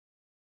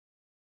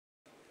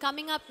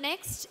Coming up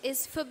next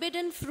is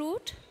Forbidden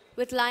Fruit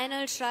with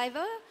Lionel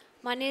Shriver,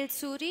 Manil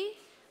Suri,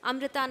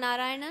 Amrita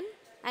Narayanan,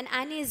 and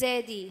Annie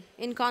Zaidi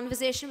in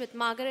conversation with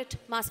Margaret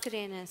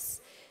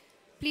Mascarenhas.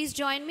 Please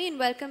join me in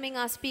welcoming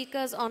our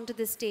speakers onto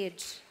the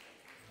stage.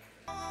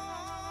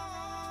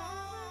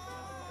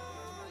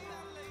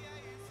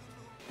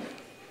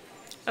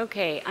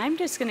 Okay, I'm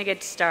just going to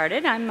get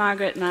started. I'm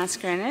Margaret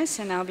Mascarenhas,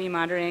 and I'll be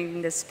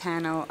moderating this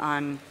panel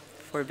on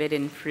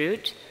forbidden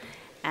fruit.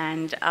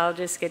 And I'll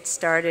just get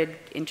started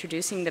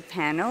introducing the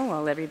panel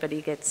while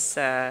everybody gets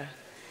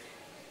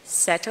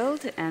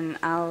settled. And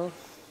I'll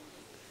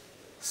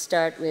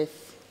start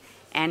with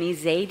Annie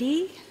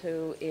Zaidi,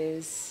 who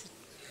is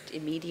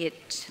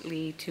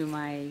immediately to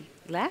my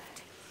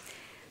left.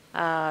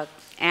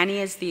 Annie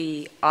is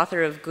the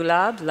author of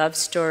Gulab, Love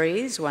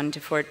Stories, 1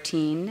 to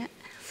 14,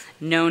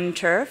 Known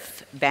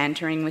Turf,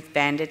 Bantering with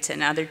Bandits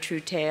and Other True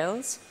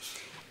Tales.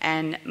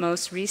 And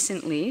most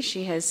recently,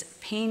 she has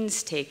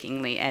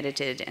painstakingly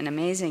edited an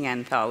amazing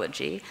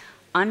anthology,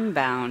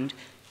 Unbound,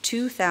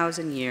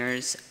 2,000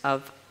 Years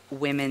of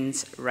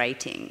Women's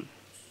Writing.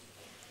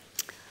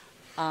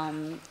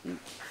 Welcome.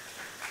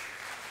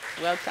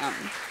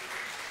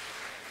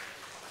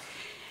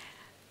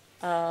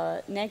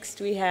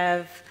 Next, we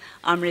have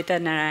Amrita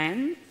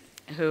Narayanan,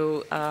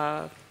 who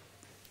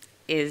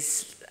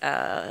is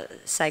a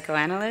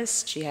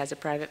psychoanalyst. She has a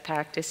private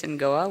practice in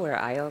Goa, where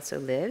I also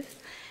live.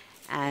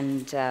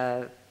 And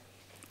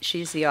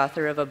she's the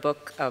author of a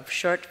book of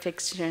short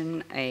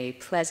fiction, A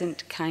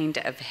Pleasant Kind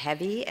of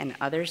Heavy, and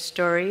Other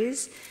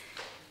Stories.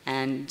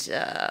 And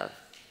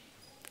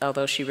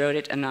although she wrote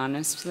it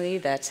anonymously,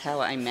 that's how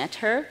I met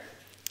her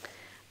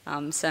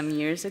some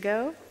years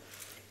ago.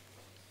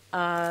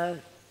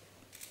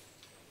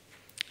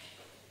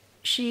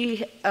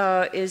 She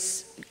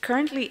is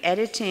currently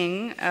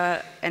editing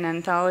an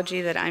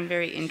anthology that I'm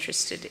very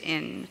interested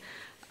in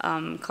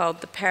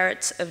called The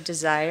Parrots of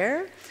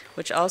Desire,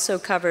 which also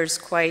covers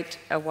quite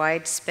a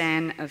wide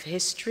span of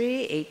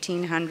history,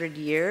 1,800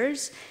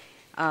 years.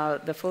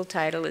 The full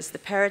title is The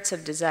Parrots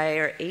of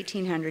Desire,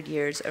 1,800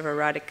 Years of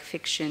Erotic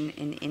Fiction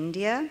in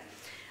India.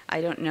 I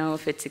don't know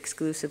if it's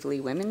exclusively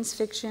women's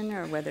fiction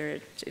or whether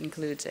it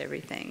includes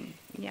everything.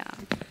 Yeah,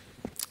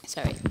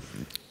 sorry.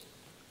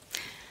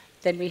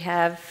 Then we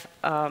have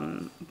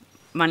Manil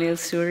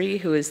Suri,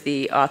 who is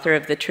the author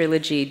of the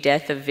trilogy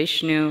Death of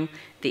Vishnu,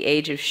 The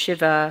Age of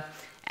Shiva,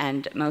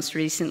 and most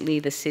recently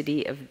The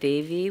City of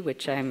Devi,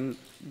 which I'm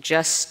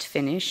just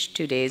finished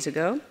 2 days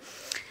ago,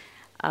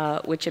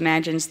 which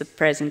imagines the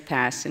present,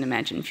 past, and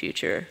imagined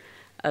future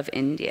of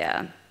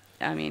India.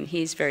 I mean,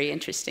 he's very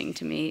interesting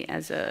to me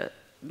as a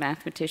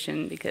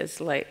mathematician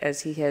because,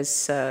 as he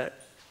has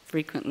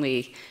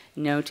frequently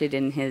noted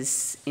in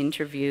his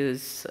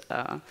interviews,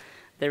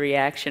 the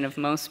reaction of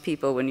most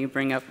people when you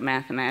bring up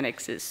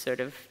mathematics is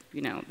sort of,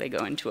 they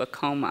go into a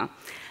coma.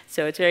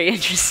 So it's very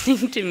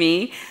interesting to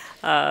me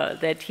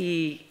that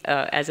he,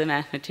 as a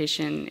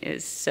mathematician,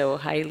 is so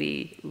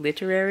highly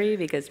literary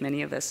because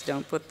many of us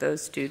don't put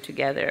those two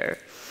together.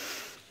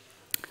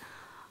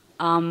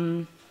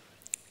 And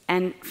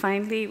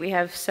finally, we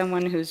have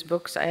someone whose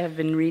books I have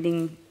been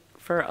reading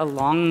for a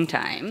long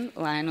time,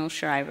 Lionel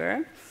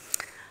Shriver,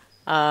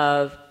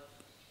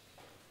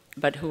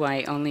 but who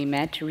I only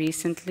met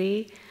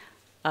recently.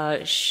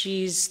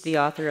 She's the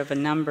author of a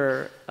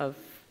number of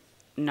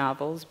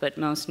novels, but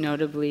most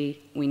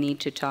notably, We Need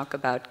to Talk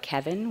About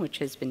Kevin, which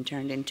has been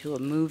turned into a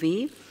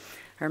movie.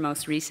 Her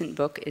most recent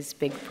book is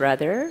Big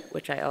Brother,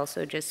 which I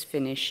also just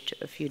finished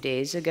a few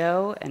days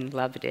ago and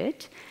loved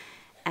it.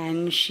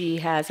 And she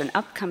has an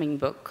upcoming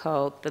book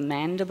called The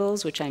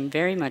Mandibles, which I'm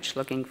very much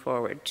looking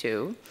forward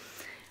to,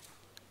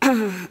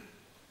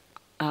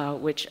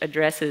 which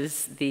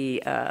addresses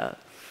the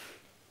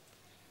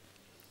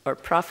or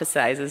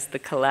prophesizes the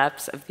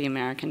collapse of the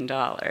American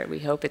dollar. We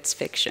hope it's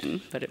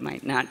fiction, but it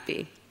might not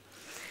be.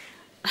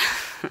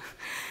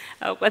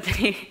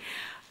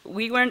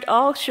 We weren't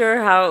all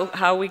sure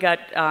how we got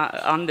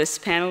on this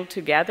panel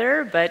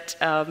together, but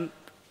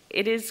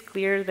it is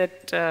clear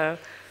that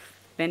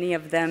many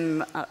of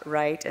them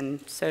write,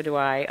 and so do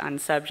I, on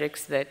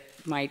subjects that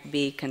might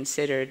be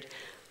considered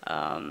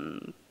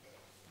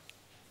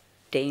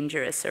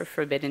dangerous or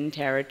forbidden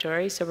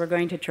territory, so we're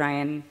going to try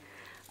and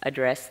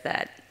address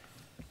that.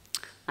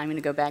 I'm going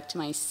to go back to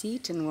my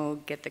seat and we'll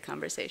get the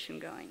conversation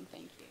going.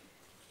 Thank you.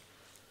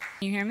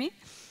 Can you hear me?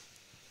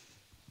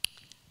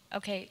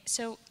 Okay,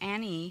 so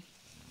Annie,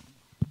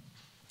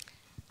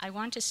 I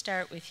want to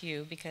start with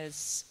you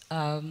because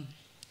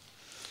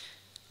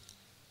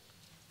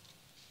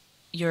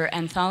your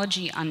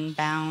anthology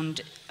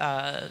Unbound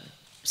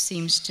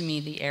seems to me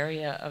the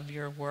area of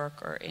your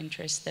work or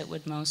interest that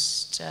would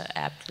most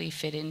aptly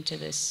fit into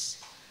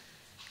this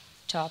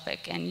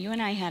topic. And you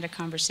and I had a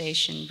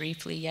conversation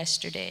briefly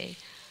yesterday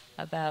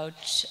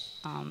about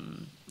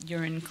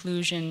your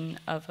inclusion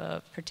of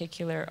a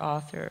particular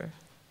author,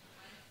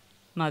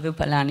 Madhu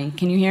Palani.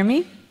 Can you hear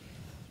me?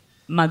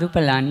 Madhu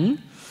Palani,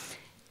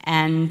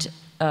 and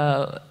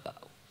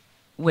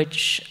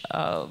which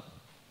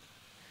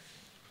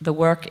the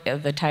work,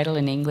 the title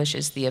in English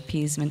is The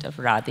Appeasement of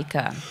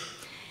Radhika.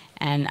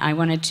 And I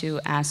wanted to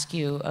ask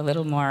you a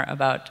little more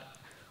about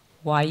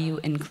why you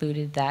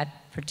included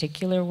that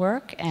particular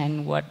work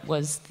and what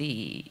was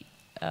the,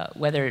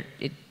 whether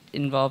it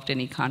involved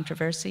any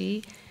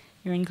controversy,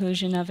 your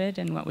inclusion of it,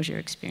 and what was your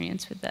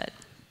experience with that?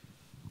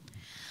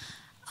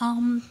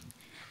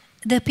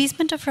 The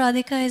Appeasement of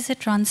Radhika is a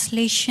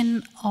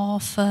translation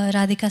of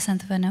Radhika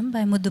Santvanam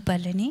by Mutha.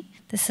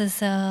 This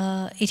is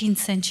an 18th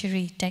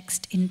century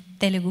text in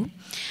Telugu.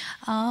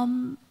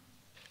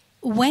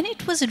 When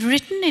it was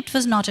written, it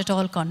was not at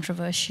all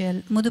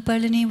controversial.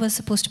 Mutha was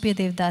supposed to be a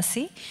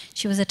Devdasi.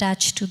 She was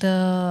attached to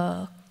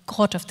the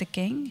court of the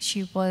king.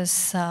 She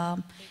was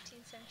 18th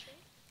century?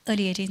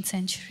 Early 18th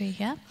century,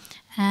 yeah.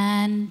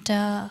 And,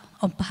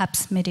 or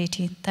perhaps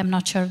mid-18th, I'm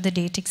not sure of the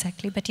date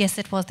exactly, but yes,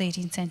 it was the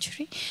 18th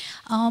century.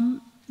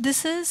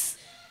 This is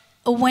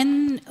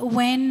when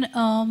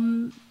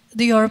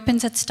the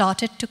Europeans had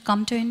started to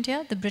come to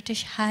India. The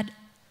British had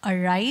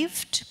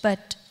arrived,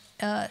 but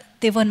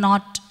they were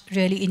not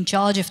really in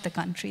charge of the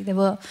country.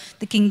 The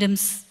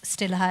kingdoms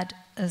still had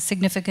a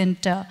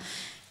significant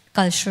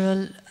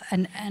cultural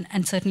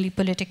and certainly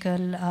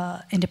political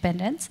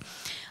independence.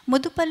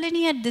 Mutha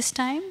at this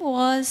time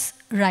was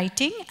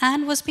writing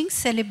and was being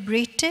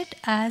celebrated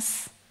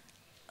as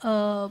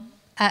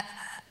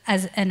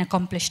an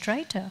accomplished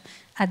writer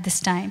at this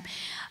time.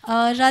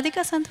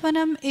 Radhika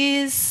Santvanam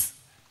is,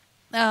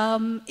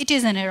 it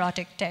is an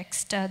erotic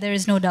text, there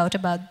is no doubt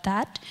about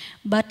that,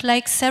 but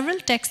like several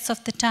texts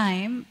of the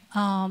time,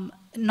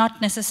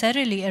 not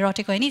necessarily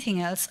erotic or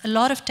anything else, a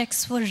lot of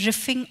texts were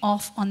riffing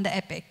off on the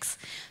epics.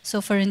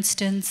 So for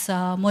instance,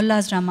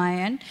 Mulla's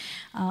Ramayana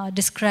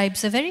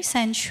describes a very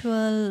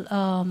sensual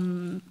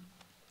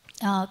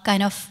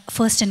kind of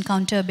first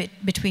encounter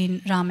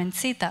between Ram and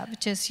Sita,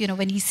 which is, you know,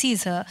 when he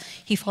sees her,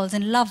 he falls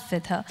in love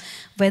with her.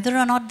 Whether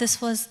or not this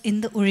was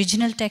in the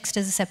original text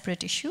is a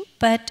separate issue,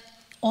 but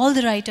all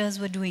the writers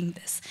were doing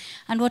this.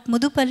 And what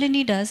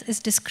Mutha does is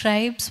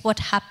describes what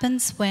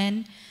happens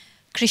when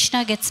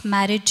Krishna gets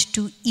married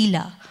to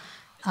Ila.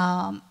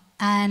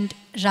 And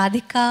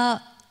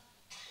Radhika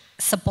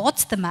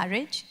supports the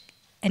marriage,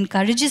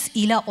 encourages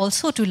Ila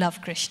also to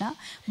love Krishna,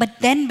 but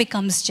then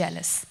becomes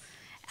jealous.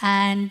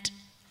 And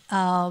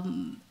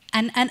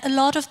a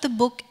lot of the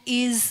book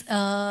is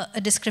a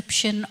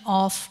description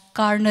of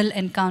carnal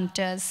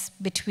encounters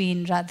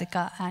between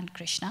Radhika and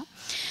Krishna.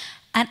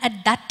 And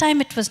at that time,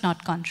 it was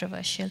not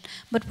controversial.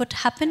 But what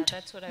happened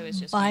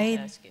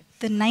by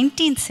the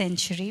 19th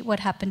century, what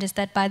happened is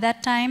that by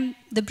that time,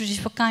 the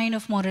British were kind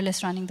of more or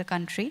less running the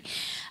country.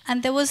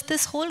 And there was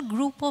this whole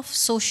group of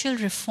social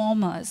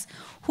reformers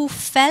who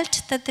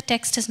felt that the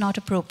text is not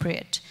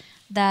appropriate,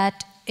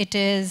 that it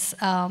is,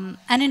 and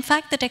in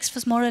fact, the text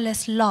was more or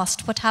less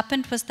lost. What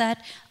happened was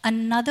that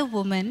another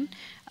woman,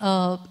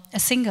 a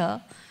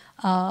singer,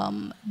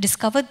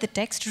 discovered the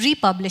text,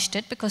 republished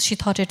it because she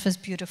thought it was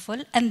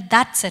beautiful, and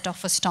that set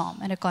off a storm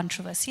and a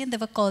controversy, and there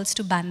were calls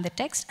to ban the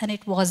text, and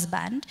it was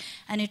banned,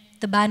 and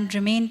the ban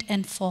remained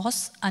in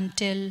force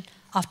until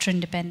after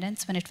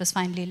independence, when it was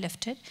finally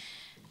lifted,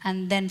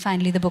 and then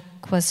finally the book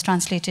was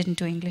translated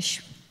into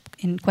English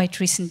in quite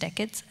recent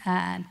decades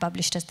and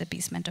published as The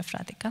Appeasement of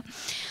Radhika.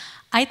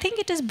 I think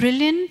it is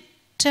brilliant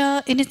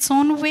in its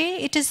own way.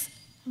 It is,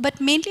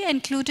 but mainly I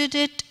included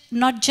it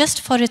not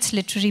just for its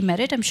literary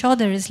merit. I'm sure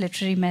there is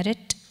literary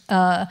merit.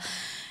 In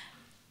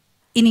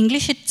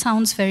English, it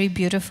sounds very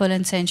beautiful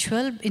and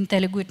sensual. In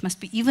Telugu, it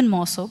must be even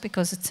more so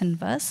because it's in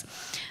verse.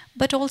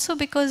 But also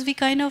because we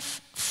kind of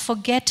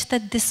forget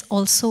that this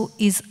also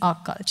is our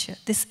culture.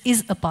 This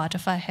is a part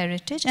of our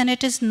heritage. And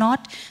it is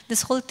not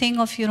this whole thing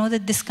of, you know,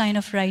 that this kind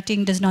of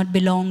writing does not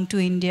belong to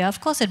India.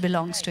 Of course it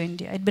belongs to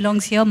India. It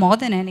belongs here more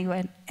than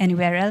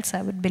anywhere else,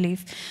 I would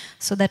believe.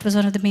 So that was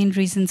one of the main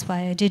reasons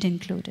why I did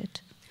include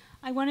it.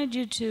 I wanted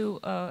you to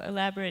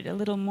elaborate a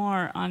little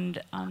more on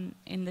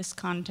in this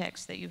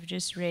context that you've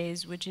just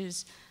raised, which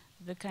is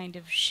the kind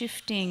of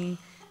shifting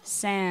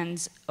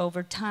sands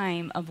over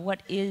time of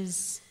what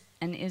is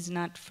and is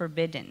not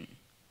forbidden.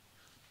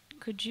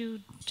 Could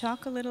you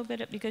talk a little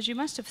bit, because you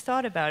must have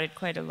thought about it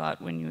quite a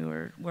lot when you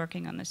were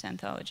working on this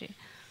anthology.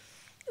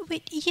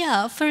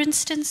 Yeah, for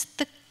instance,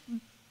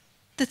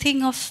 the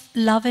thing of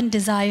love and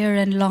desire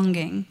and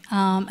longing,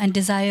 and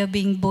desire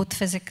being both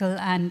physical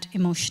and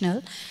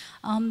emotional.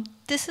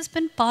 This has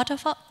been part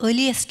of our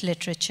earliest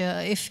literature.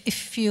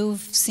 If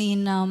you've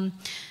seen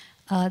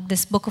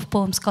this book of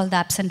poems called The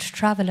Absent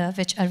Traveller,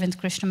 which Arvind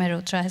Krishna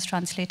Mehrotra has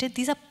translated,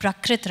 these are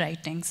Prakrit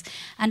writings.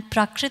 And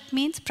Prakrit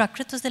means,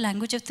 Prakrit was the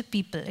language of the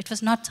people. It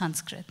was not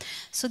Sanskrit.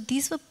 So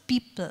these were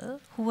people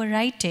who were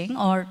writing,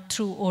 or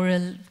through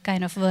oral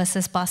kind of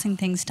verses, passing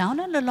things down,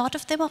 and a lot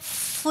of them are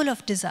full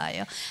of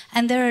desire.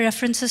 And there are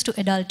references to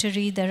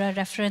adultery, there are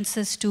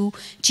references to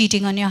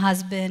cheating on your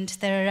husband,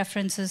 there are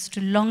references to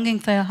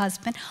longing for your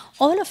husband.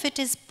 All of it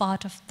is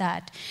part of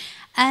that.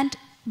 And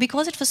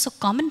because it was so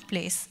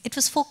commonplace, it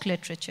was folk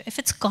literature. If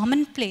it's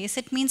commonplace,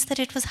 it means that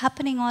it was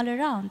happening all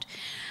around.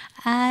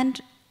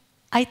 And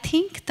I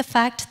think the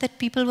fact that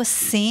people were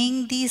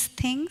saying these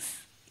things,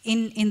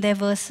 in their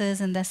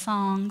verses, in their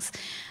songs,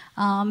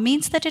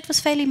 means that it was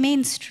fairly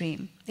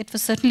mainstream. It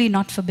was certainly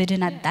not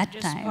forbidden at that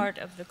just time. Part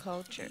of the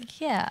culture.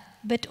 Yeah,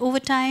 but over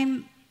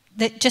time,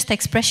 just the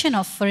expression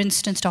of, for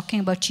instance, talking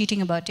about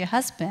cheating about your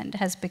husband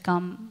has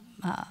become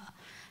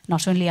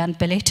not only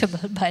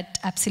unpalatable, but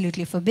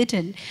absolutely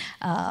forbidden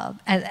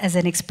as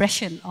an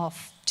expression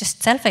of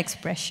just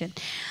self-expression.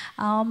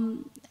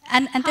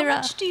 And How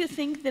much do you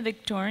think the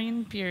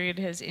Victorian period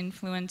has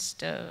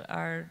influenced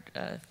our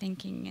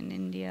thinking in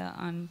India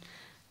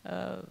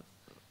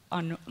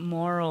on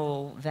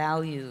moral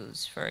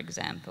values, for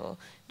example,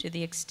 to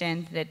the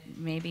extent that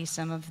maybe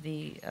some of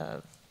the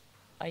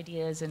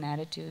ideas and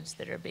attitudes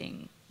that are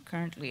being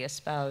currently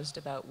espoused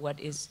about what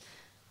is,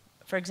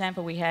 for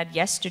example, we had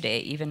yesterday,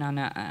 even on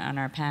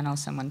our panel,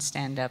 someone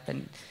stand up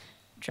and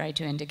try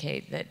to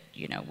indicate that,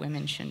 you know,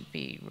 women shouldn't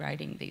be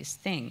writing these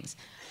things.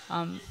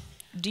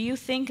 Do you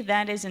think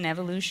that is an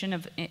evolution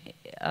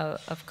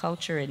of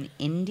culture in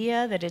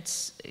India, that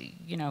it's,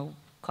 you know,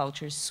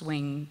 cultures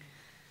swing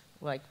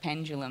like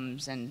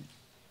pendulums and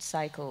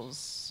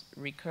cycles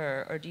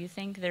recur, or do you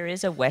think there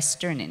is a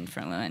Western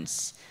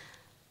influence?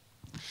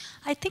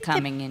 I think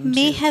there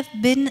may have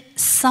been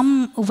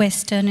some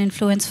Western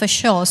influence for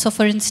sure. So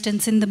for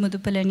instance, in the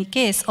Mudupalani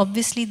case,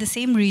 obviously the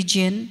same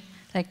region,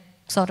 like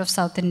sort of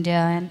South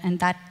India and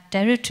that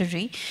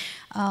territory,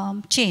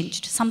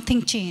 changed.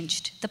 Something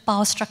changed. The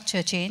power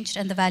structure changed,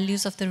 and the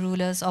values of the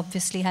rulers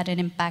obviously had an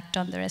impact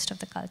on the rest of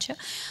the culture.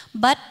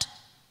 But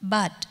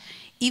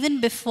even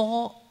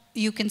before,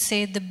 you can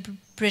say, the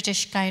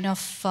British kind of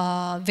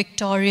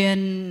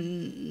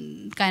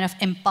Victorian kind of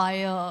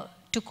empire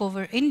took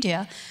over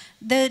India,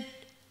 the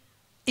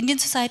Indian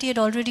society had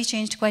already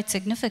changed quite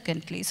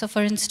significantly. So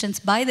for instance,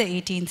 by the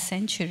 18th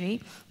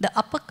century, the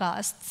upper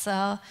castes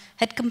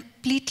had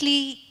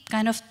completely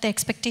kind of the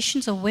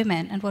expectations of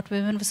women and what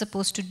women were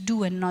supposed to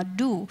do and not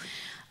do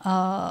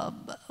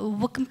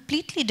were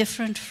completely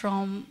different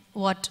from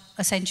what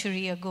a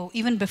century ago,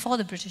 even before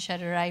the British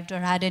had arrived or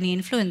had any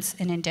influence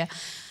in India.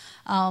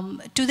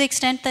 To the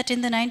extent that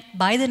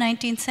by the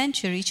 19th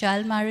century,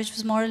 child marriage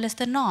was more or less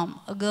the norm.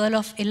 A girl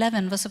of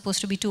 11 was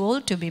supposed to be too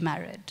old to be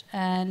married,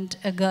 and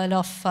a girl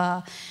of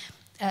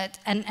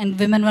and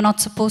women were not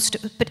supposed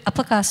to, but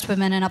upper caste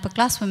women and upper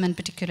class women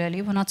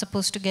particularly, were not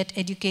supposed to get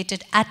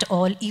educated at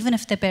all, even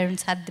if their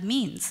parents had the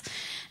means.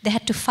 They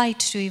had to fight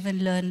to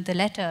even learn the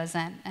letters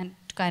and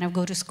kind of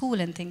go to school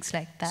and things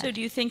like that. So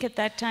do you think at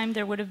that time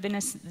there would have been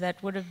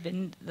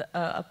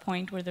a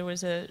point where there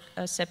was a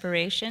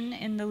separation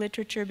in the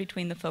literature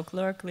between the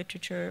folkloric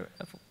literature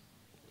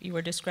you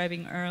were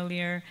describing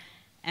earlier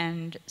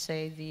and,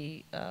 say,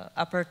 the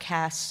upper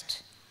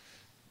caste?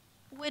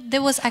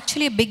 There was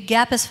actually a big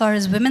gap as far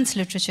as women's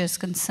literature is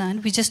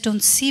concerned. We just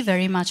don't see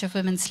very much of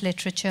women's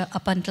literature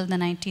up until the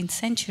 19th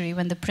century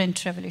when the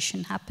print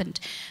revolution happened.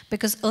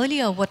 Because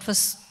earlier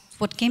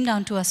what came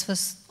down to us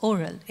was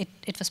oral.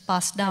 It was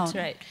passed down. That's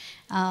right.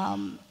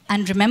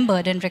 And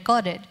remembered and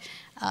recorded.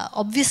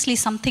 Obviously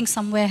something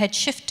somewhere had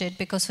shifted,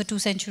 because for 2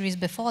 centuries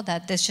before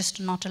that, there's just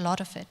not a lot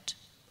of it.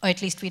 Or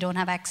at least we don't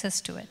have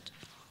access to it.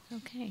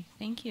 Okay,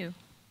 thank you.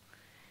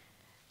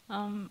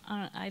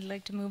 I'd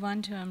like to move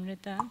on to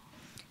Amrita.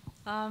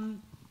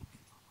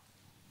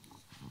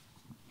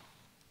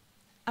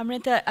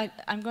 Amrita,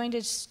 I'm going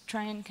to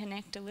try and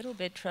connect a little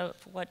bit to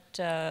what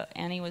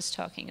Annie was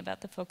talking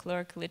about, the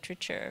folkloric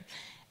literature.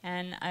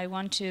 And I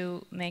want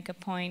to make a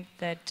point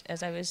that,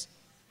 as I was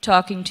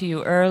talking to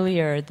you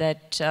earlier,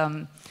 that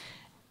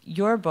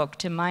your book,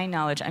 to my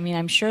knowledge, I mean,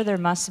 I'm sure there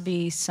must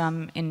be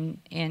some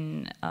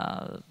in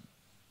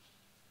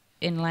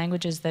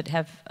languages that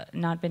have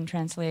not been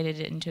translated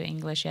into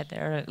English yet,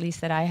 or at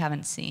least that I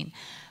haven't seen.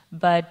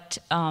 But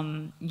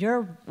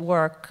your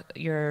work,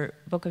 your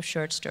book of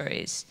short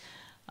stories,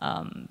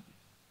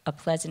 A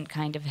Pleasant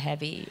Kind of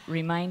Heavy,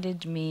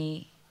 reminded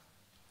me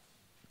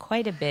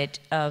quite a bit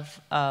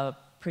of a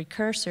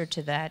precursor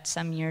to that.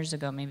 Some years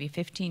ago, maybe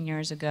 15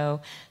 years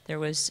ago, there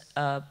was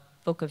a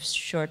book of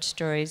short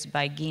stories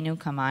by Ginu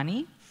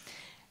Kamani,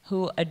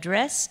 who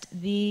addressed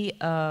the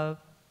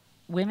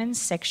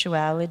women's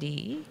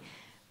sexuality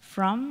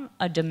from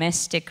a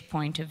domestic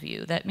point of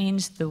view. That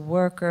means the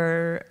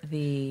worker,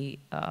 the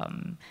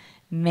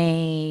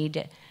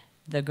maid,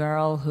 the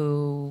girl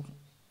who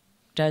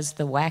does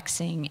the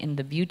waxing in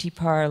the beauty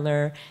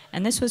parlor.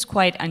 And this was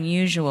quite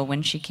unusual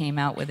when she came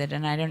out with it,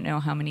 and I don't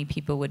know how many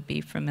people would be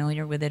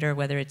familiar with it or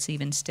whether it's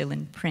even still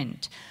in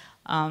print.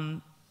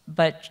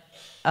 But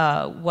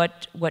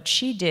what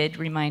she did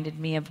reminded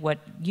me of what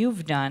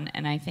you've done,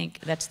 and I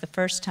think that's the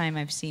first time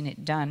I've seen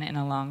it done in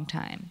a long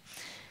time.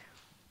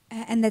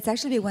 And that's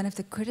actually one of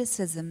the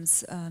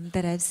criticisms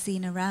that I've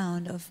seen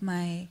around of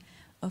my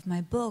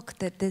book,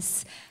 that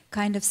this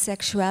kind of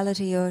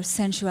sexuality or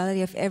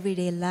sensuality of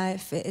everyday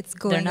life, it's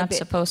going They're not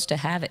supposed to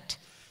have it.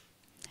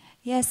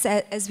 Yes,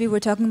 as we were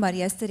talking about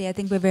yesterday, I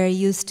think we're very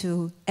used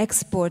to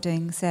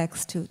exporting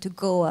sex to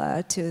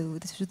Goa, to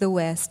the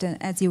West, and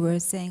as you were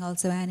saying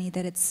also, Annie,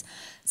 that it's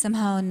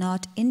somehow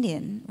not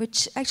Indian,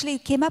 which actually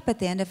came up at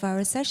the end of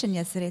our session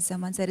yesterday.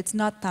 Someone said it's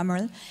not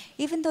Tamil,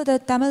 even though the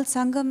Tamil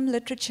Sangam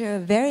literature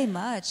very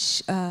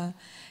much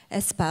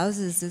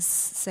espouses this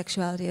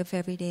sexuality of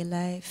everyday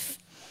life.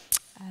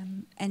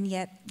 And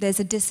yet there's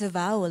a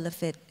disavowal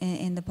of it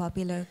in the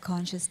popular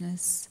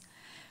consciousness.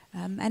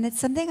 And it's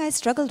something I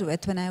struggled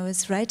with when I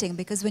was writing,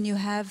 because when you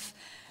have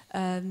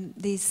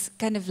these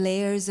kind of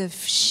layers of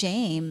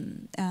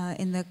shame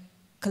in the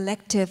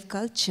collective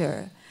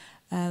culture,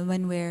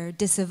 when we're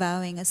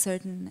disavowing a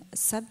certain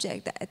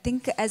subject, I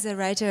think as a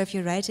writer, if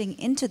you're writing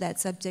into that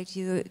subject,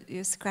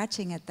 you're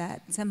scratching at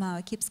that. Somehow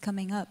it keeps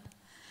coming up.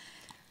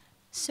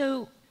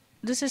 So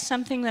this is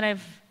something that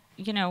I've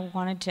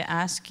wanted to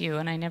ask you,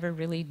 and I never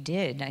really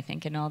did, I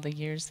think, in all the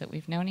years that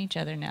we've known each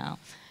other now.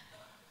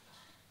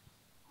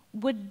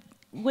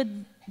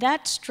 Would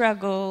that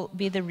struggle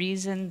be the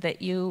reason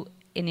that you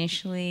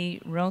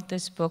initially wrote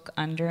this book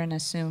under an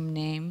assumed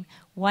name?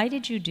 Why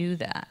did you do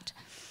that?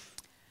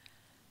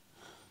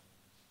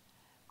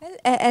 Well,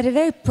 at a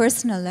very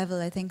personal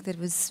level, I think that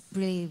was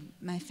really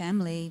my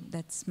family.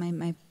 That's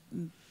my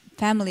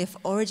family of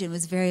origin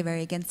was very,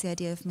 very against the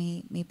idea of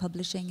me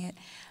publishing it.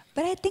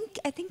 But I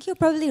think you're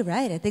probably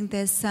right. I think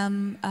there's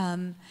some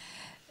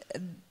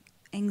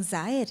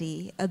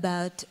anxiety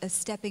about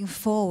stepping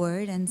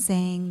forward and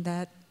saying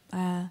that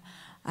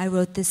I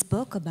wrote this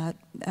book about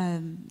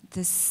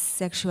this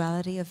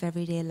sexuality of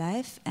everyday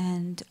life,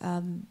 and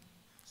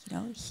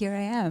here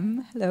I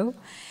am. Hello.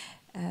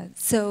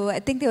 So I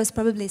think there was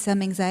probably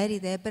some anxiety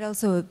there, but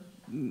also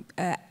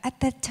at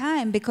that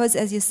time, because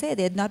as you say,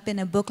 there had not been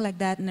a book like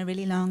that in a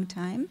really long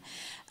time.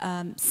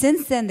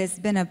 Since then, there's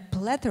been a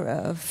plethora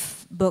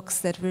of books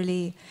that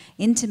really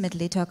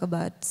intimately talk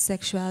about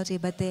sexuality,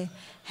 but there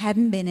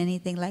hadn't been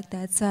anything like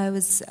that. So I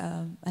was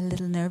a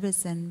little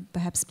nervous and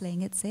perhaps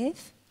playing it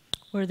safe.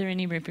 Were there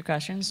any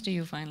repercussions to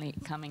you finally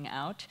coming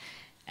out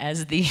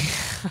as the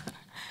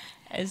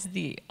as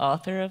the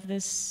author of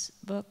this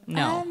book?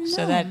 No. No.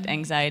 So that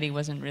anxiety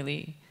wasn't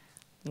really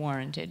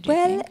warranted, do you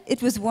Well, think?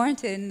 it was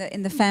warranted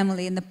in the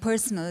family, in the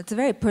personal. It's a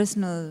very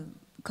personal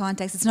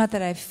context. It's not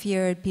that I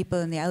feared people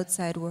in the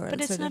outside world.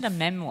 But it's not a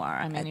memoir.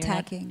 I mean,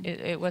 attacking.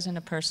 It wasn't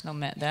a personal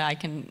that I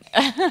can.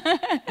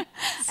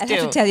 I'd have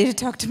to tell you to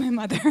talk to my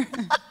mother.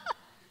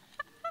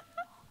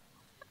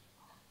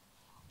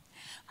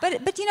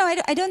 But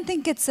I don't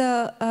think it's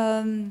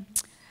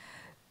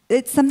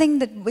it's something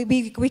that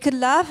we could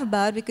laugh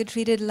about. We could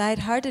treat it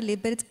lightheartedly,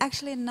 but it's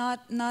actually not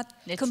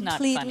it's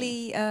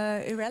completely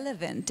not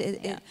irrelevant.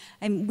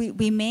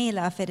 We may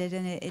laugh at it,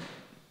 and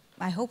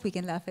I hope we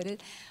can laugh at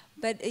it.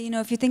 But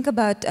if you think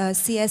about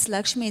C.S.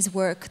 Lakshmi's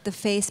work, The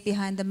Face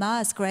Behind the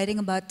Mask, writing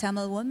about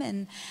Tamil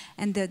women,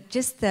 and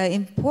just the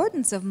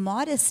importance of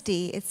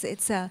modesty,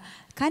 it's a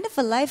kind of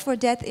a life or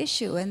death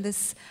issue, and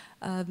this.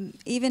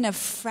 Even a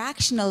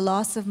fractional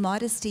loss of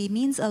modesty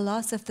means a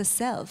loss of the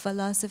self, a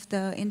loss of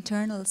the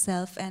internal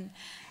self,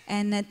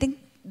 and I think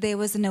there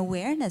was an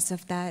awareness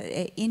of that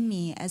in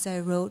me as I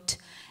wrote,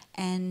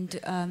 and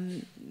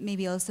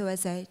maybe also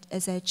as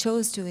I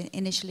chose to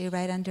initially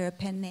write under a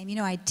pen name.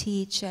 I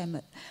teach.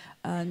 I'm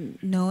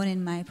known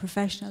in my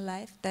professional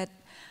life that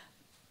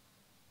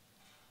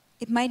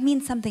it might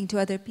mean something to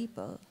other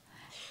people.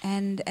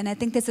 And I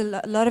think there's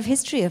a lot of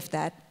history of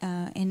that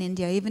in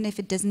India, even if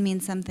it doesn't mean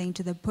something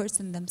to the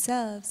person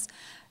themselves,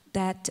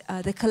 that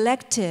the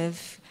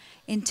collective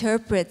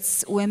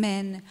interprets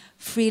women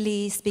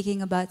freely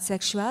speaking about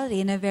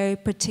sexuality in a very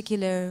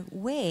particular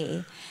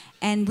way.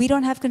 And we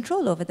don't have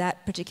control over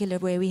that particular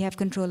way. We have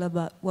control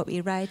about what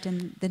we write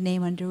and the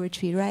name under which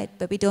we write,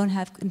 but we don't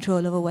have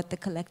control over what the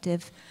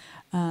collective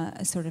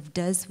sort of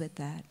does with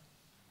that.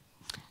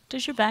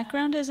 Does your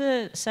background as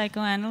a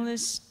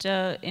psychoanalyst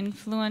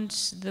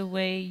influence the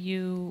way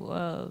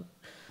you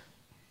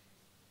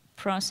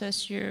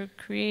process your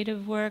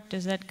creative work?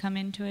 Does that come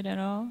into it at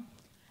all?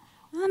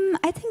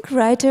 I think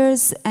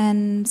writers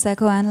and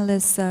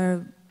psychoanalysts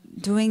are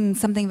doing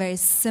something very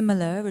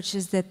similar, which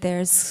is that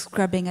they're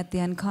scrubbing at the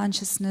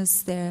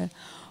unconsciousness, they're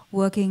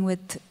working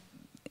with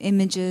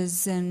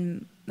images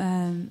and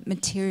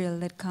material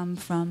that come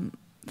from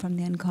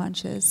the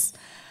unconscious.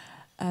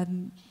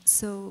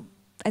 So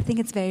I think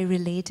it's very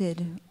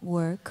related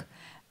work.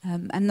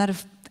 I'm not an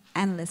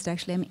analyst,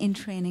 actually. I'm in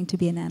training to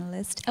be an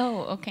analyst.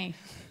 Oh, okay.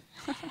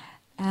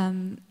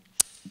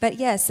 But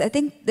yes, I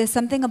think there's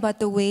something about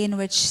the way in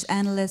which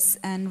analysts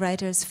and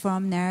writers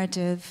form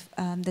narrative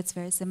that's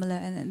very similar.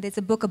 And there's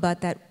a book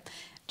about that.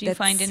 Do you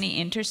find any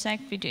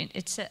intersect between?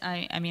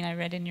 I mean, I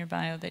read in your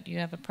bio that you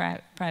have a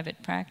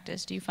private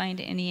practice. Do you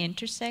find any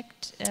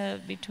intersect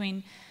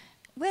between?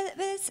 Well,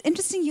 it's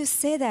interesting you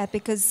say that,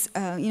 because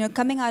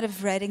coming out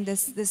of writing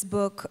this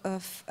book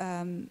of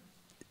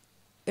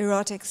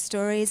erotic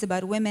stories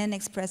about women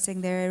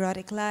expressing their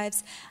erotic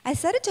lives, I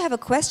started to have a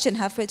question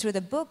halfway through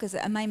the book: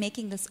 am I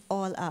making this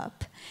all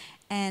up?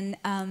 And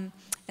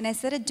I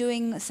started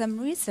doing some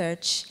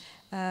research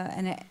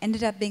and it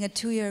ended up being a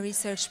 2-year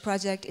research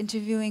project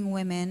interviewing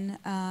women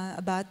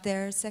about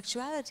their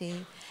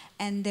sexuality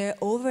and their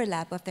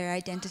overlap of their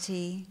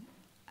identity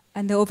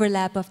and the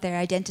overlap of their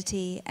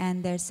identity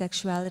and their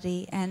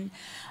sexuality, and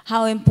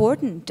how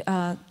important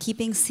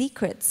keeping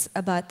secrets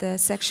about the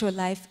sexual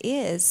life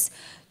is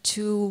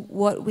to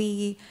what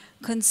we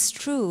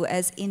construe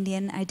as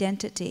Indian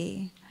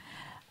identity.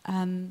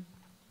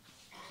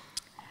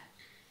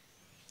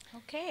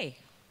 Okay,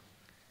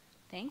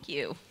 thank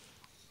you.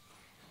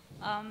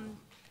 I'm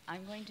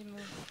going to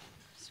move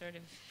sort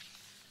of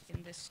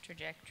in this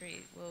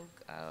trajectory.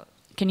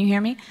 Can you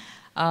hear me?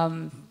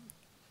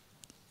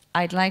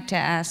 I'd like to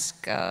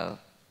ask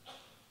Manil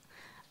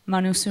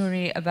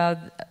Suri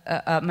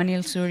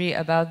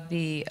about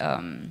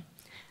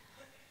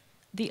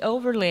the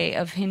overlay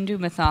of Hindu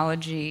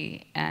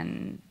mythology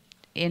and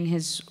in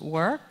his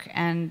work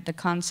and the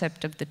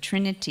concept of the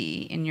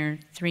Trinity in your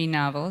 3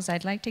 novels.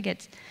 I'd like to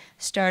get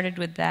started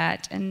with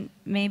that, and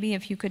maybe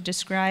if you could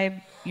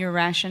describe your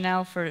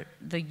rationale for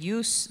the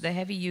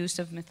heavy use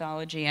of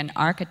mythology and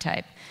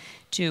archetype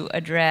to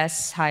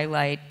address,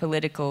 highlight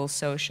political,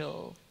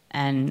 social,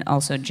 and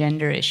also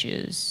gender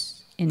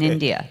issues in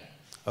India.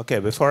 Okay,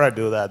 before I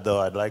do that though,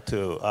 I'd like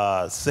to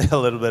say a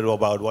little bit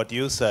about what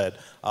you said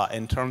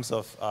in terms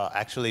of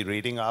actually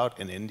reading out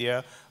in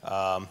India.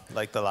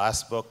 Like the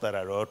last book that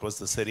I wrote was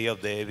The City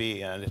of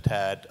Devi, and it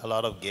had a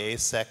lot of gay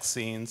sex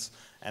scenes.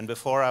 And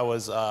before I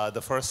was,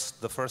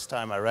 the first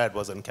time I read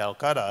was in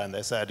Calcutta, and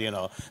they said, you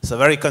know, it's a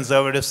very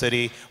conservative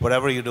city,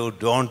 whatever you do,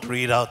 don't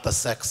read out the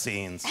sex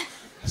scenes.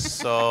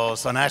 So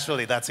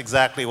naturally, that's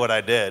exactly what I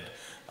did.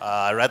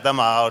 I read them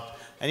out,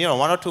 and you know,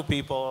 1 or 2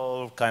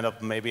 people kind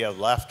of maybe have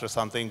left or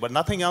something, but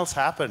nothing else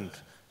happened.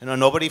 You know,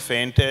 nobody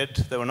fainted,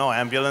 there were no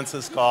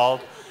ambulances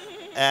called,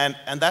 and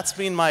that's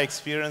been my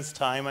experience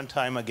time and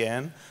time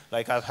again.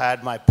 Like I've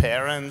had my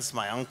parents,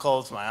 my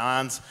uncles, my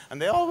aunts,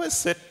 and they always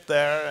sit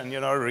there and, you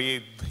know,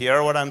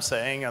 hear what I'm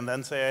saying and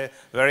then say,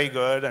 very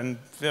good, and,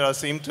 you know,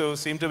 seem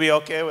to be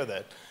okay with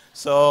it.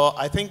 So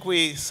I think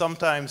we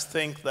sometimes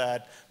think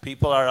that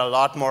people are a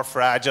lot more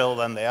fragile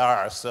than they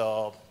are.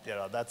 So, you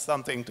know, that's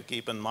something to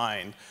keep in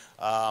mind.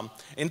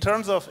 In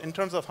terms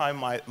of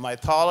how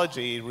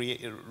mythology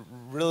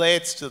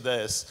relates to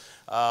this,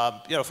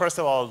 you know, first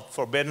of all,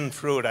 forbidden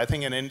fruit. I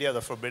think in India,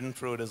 the forbidden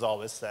fruit is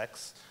always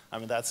sex. I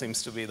mean, that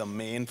seems to be the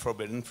main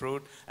forbidden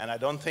fruit. And I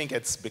don't think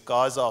it's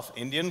because of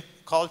Indian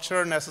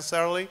culture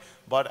necessarily,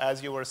 but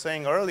as you were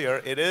saying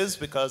earlier, it is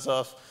because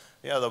of,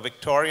 you know, the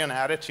Victorian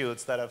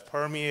attitudes that have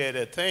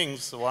permeated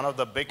things. One of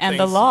the big things. And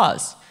the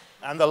laws.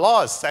 And the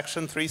laws.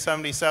 Section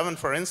 377,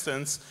 for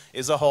instance,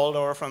 is a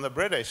holdover from the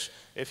British.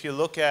 If you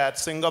look at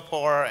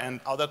Singapore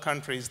and other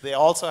countries, they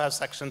also have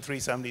Section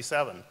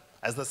 377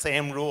 as the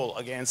same rule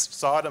against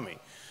sodomy.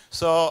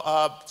 So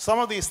some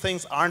of these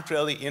things aren't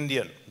really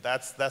Indian.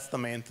 That's the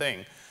main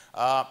thing.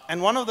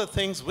 And one of the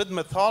things with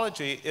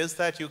mythology is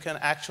that you can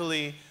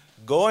actually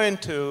go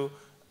into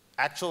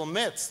actual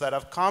myths that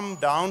have come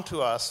down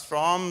to us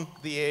from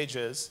the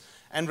ages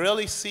and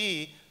really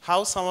see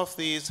how some of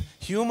these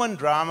human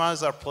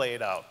dramas are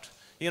played out.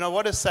 You know,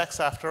 what is sex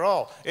after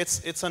all?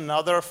 It's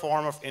another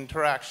form of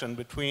interaction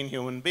between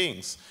human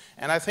beings.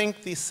 And I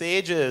think the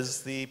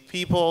sages, the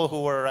people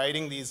who were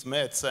writing these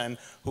myths and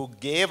who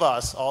gave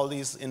us all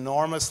these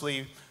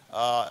enormously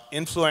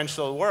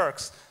influential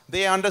works,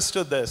 they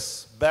understood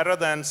this better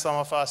than some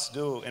of us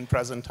do in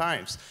present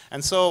times.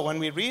 And so when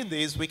we read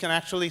these, we can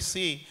actually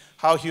see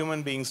how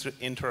human beings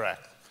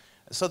interact.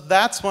 So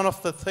that's one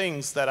of the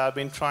things that I've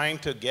been trying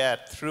to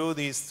get through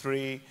these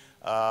 3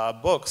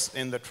 books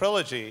in the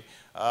trilogy,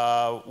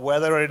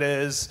 whether it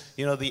is,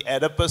 you know, the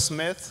Oedipus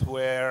myth,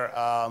 where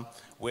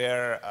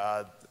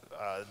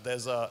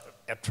there's an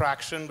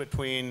attraction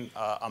between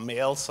a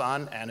male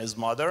son and his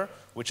mother,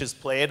 which is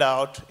played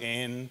out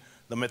in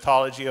the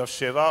mythology of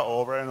Shiva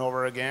over and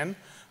over again,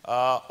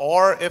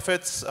 or if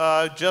it's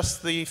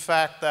just the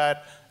fact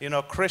that, you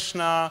know,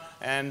 Krishna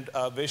and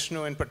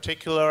Vishnu in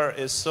particular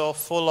is so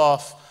full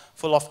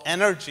of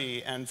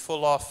energy and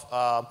full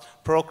of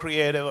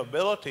procreative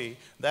ability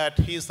that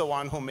he's the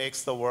one who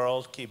makes the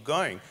world keep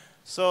going.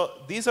 So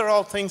these are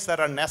all things that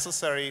are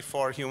necessary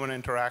for human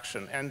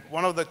interaction. And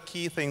one of the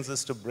key things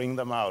is to bring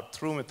them out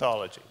through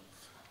mythology.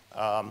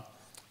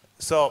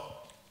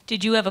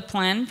 Did you have a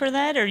plan for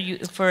that, or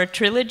for a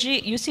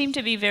trilogy? You seem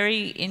to be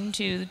very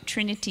into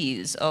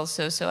trinities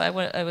also, so I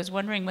was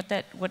wondering what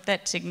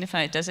that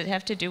signifies. Does it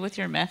have to do with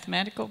your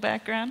mathematical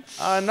background?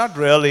 Not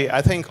really.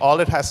 I think all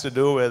it has to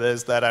do with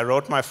is that I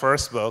wrote my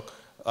first book,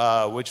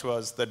 which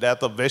was The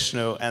Death of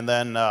Vishnu, and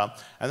then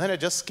it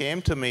just came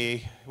to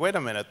me, wait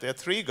a minute, there are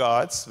 3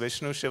 gods,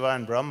 Vishnu, Shiva,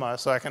 and Brahma,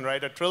 so I can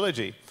write a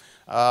trilogy.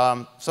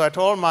 So I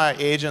told my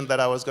agent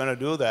that I was going to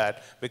do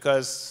that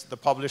because the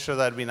publishers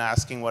had been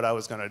asking what I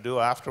was going to do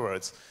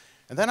afterwards.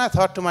 And then I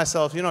thought to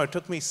myself, you know, it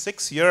took me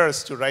 6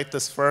 years to write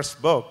this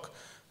first book.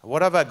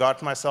 What have I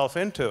got myself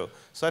into?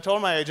 So I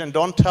told my agent,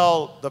 don't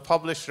tell the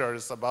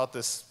publishers about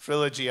this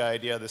trilogy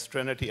idea, this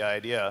Trinity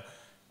idea.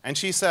 And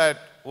she said,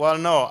 well,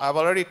 no, I've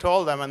already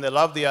told them and they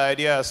love the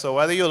idea, so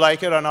whether you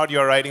like it or not,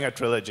 you're writing a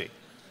trilogy.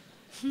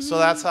 So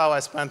that's how I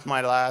spent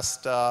my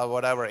last,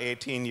 whatever,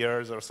 18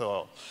 years or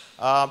so.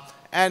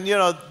 And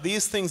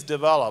these things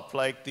develop.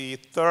 Like the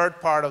third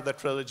part of the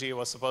trilogy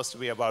was supposed to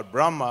be about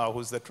Brahma,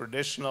 who's the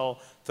traditional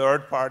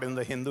third part in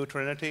the Hindu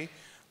Trinity.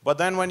 But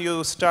then when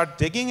you start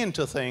digging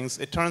into things,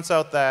 it turns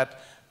out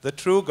that the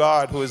true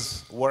God, who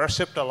is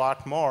worshipped a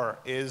lot more,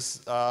 is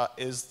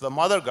the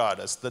mother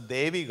goddess, the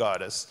Devi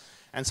goddess.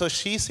 And so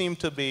she seemed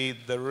to be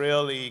the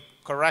really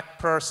correct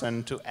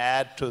person to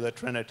add to the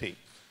Trinity.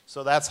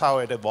 So that's how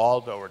it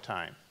evolved over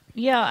time.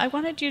 Yeah, I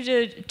wanted you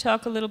to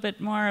talk a little bit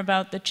more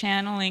about the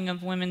channeling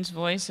of women's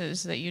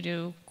voices that you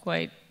do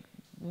quite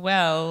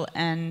well,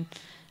 and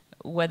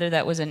whether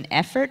that was an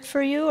effort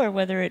for you or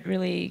whether it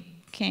really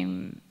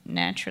came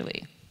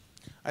naturally.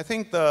 I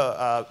think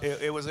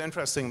it was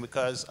interesting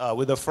because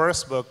with the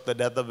first book, The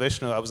Death of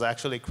Vishnu, I was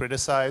actually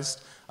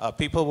criticized.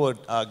 People would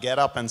get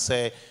up and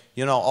say,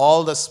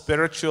 all the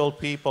spiritual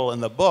people in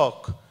the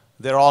book,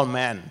 they're all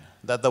men.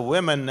 That the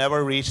women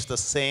never reach the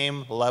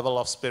same level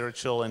of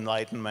spiritual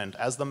enlightenment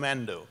as the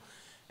men do.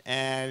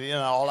 And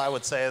all I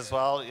would say is,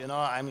 well,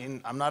 I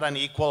mean, I'm not an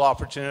equal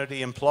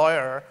opportunity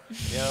employer.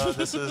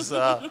 This is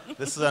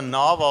a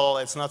novel.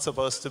 It's not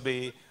supposed to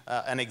be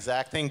an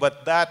exact thing.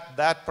 But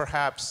that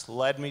perhaps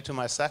led me to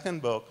my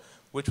second book,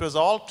 which was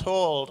all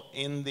told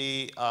in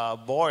the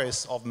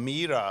voice of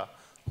Meera,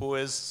 who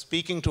is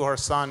speaking to her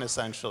son,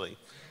 essentially.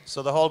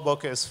 So the whole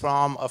book is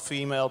from a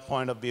female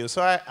point of view.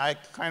 So I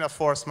kind of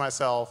forced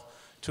myself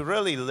to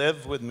really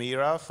live with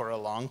Meera for a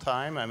long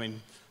time. I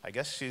mean, I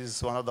guess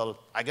she's the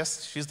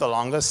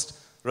longest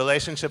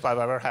relationship I've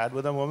ever had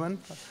with a woman,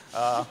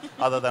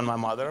 other than my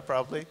mother,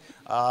 probably.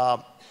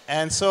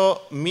 And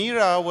so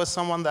Meera was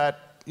someone that,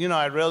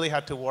 I really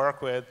had to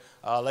work with.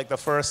 Like the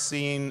first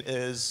scene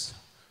is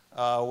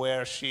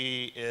where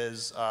she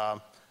is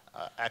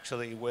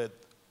actually with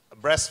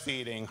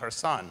breastfeeding her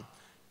son.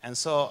 And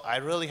so I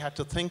really had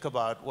to think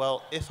about,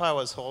 well, if I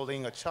was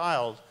holding a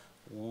child,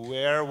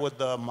 where would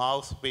the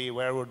mouth be,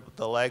 where would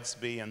the legs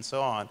be, and so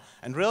on,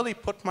 and really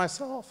put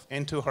myself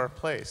into her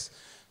place.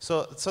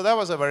 So that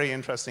was a very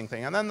interesting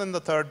thing. And then in the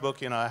third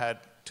book, I had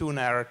two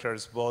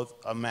narrators, both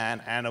a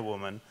man and a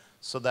woman.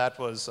 So that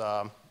was,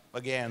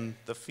 again,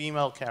 the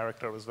female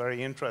character was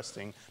very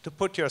interesting to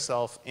put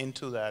yourself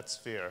into that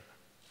sphere.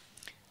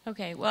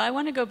 Okay, well, I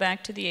want to go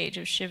back to the age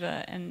of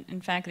Shiva, and in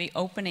fact, the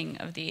opening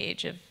of the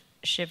age of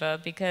Shiva,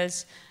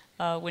 because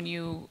when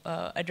you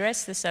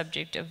address the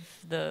subject of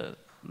the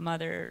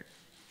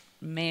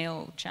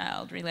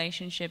mother-male-child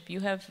relationship, you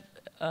have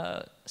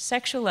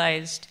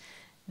sexualized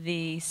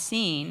the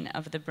scene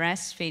of the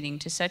breastfeeding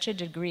to such a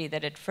degree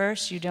that at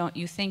first you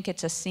think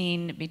it's a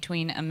scene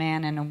between a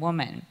man and a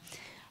woman.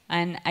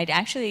 And I'd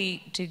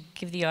actually, to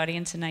give the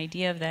audience an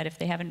idea of that, if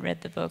they haven't read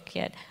the book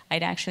yet,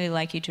 I'd actually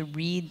like you to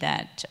read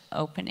that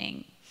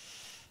opening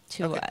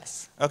to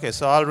us. Okay,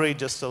 so I'll read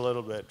just a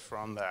little bit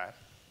from that.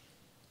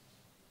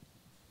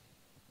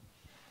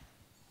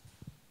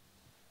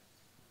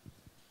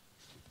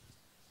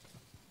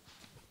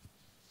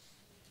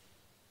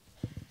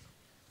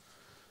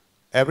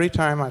 Every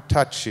time I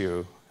touch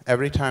you,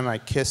 every time I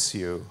kiss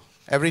you,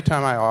 every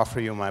time I offer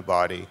you my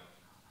body,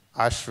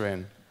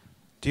 Ashwin,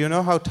 do you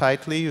know how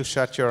tightly you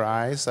shut your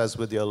eyes as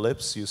with your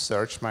lips you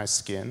search my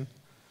skin?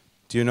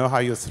 Do you know how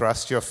you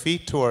thrust your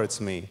feet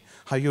towards me,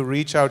 how you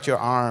reach out your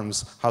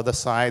arms, how the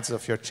sides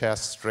of your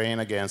chest strain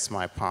against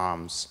my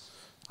palms?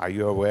 Are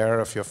you aware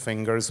of your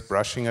fingers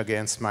brushing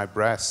against my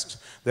breast,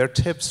 their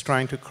tips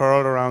trying to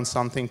curl around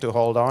something to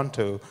hold on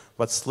to,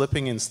 but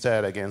slipping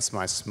instead against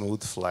my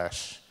smooth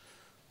flesh?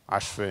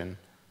 Ashwin,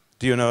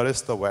 do you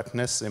notice the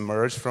wetness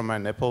emerge from my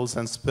nipples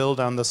and spill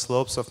down the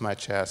slopes of my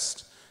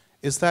chest?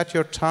 Is that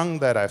your tongue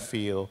that I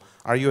feel?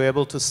 Are you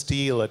able to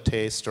steal a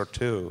taste or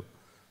two?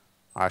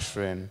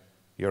 Ashwin,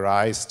 your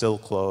eyes still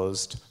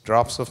closed,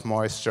 drops of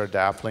moisture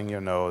dappling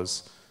your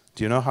nose.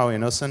 Do you know how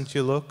innocent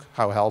you look,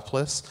 how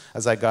helpless,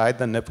 as I guide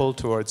the nipple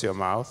towards your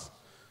mouth?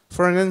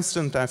 For an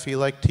instant, I feel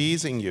like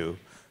teasing you,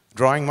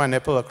 drawing my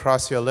nipple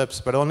across your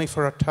lips, but only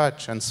for a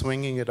touch and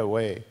swinging it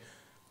away.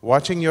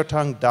 Watching your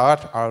tongue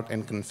dart out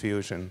in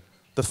confusion,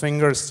 the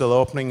fingers still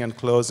opening and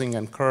closing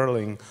and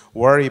curling,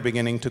 worry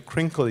beginning to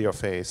crinkle your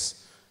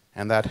face,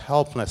 and that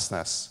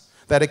helplessness,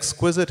 that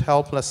exquisite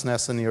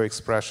helplessness in your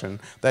expression,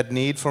 that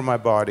need for my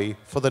body,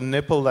 for the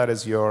nipple that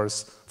is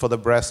yours, for the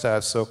breast I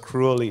have so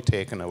cruelly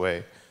taken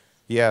away.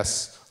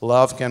 Yes,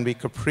 love can be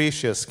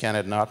capricious, can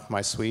it not,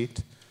 my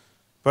sweet?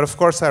 But of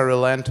course I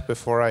relent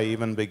before I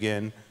even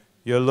begin.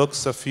 Your look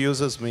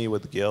suffuses me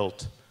with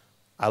guilt.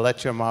 I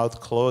let your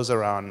mouth close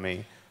around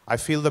me. I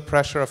feel the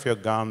pressure of your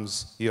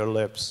gums, your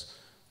lips.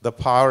 The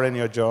power in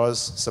your jaws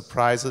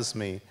surprises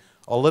me.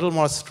 A little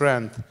more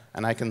strength,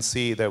 and I can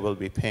see there will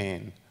be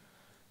pain.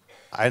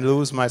 I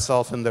lose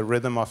myself in the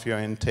rhythm of your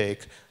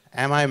intake.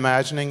 Am I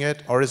imagining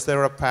it, or is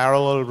there a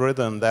parallel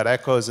rhythm that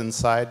echoes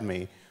inside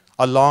me,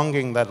 a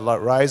longing that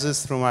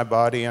rises through my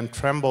body and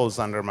trembles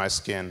under my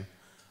skin?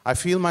 I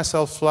feel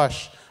myself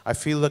flush. I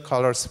feel the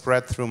color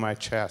spread through my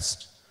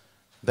chest.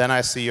 Then I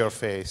see your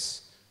face.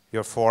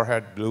 Your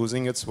forehead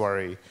losing its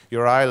worry,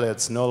 your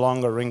eyelids no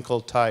longer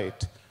wrinkled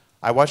tight.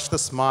 I watch the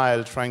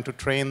smile trying to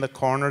train the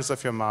corners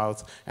of your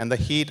mouth, and the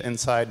heat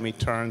inside me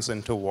turns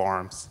into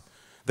warmth.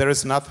 There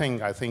is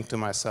nothing, I think to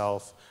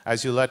myself,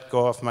 as you let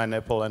go of my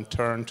nipple and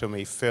turn to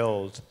me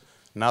filled,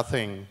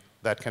 nothing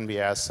that can be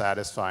as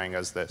satisfying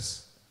as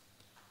this.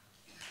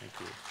 Thank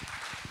you.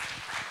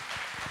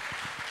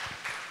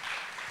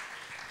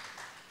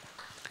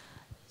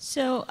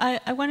 So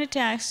I wanted to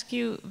ask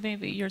you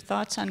maybe your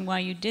thoughts on why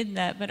you did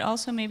that, but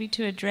also maybe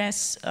to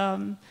address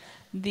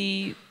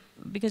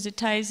because it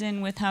ties in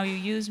with how you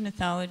use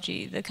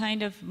mythology, the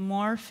kind of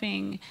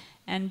morphing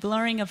and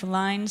blurring of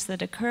lines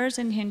that occurs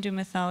in Hindu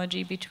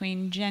mythology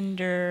between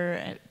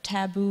gender,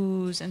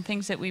 taboos, and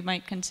things that we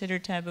might consider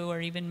taboo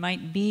or even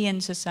might be in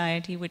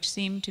society, which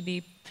seem to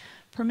be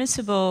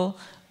permissible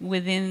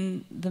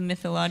within the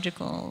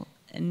mythological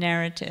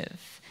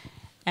narrative,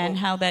 and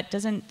how that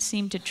doesn't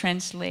seem to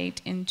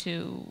translate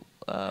into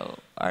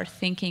our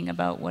thinking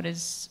about what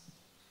is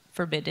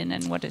forbidden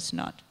and what is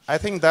not. I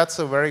think that's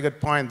a very good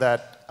point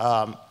that,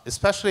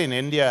 especially in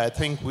India, I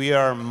think we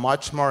are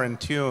much more in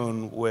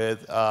tune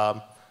with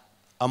a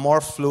more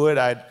fluid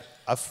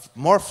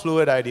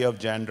idea of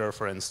gender,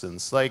 for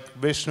instance. Like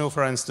Vishnu,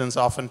 for instance,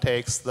 often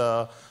takes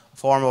the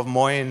form of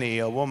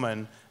Moini, a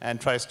woman, and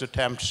tries to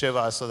tempt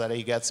Shiva so that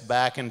he gets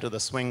back into the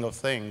swing of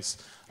things.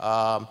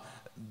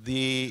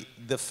 The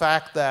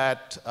fact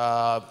that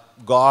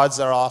gods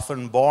are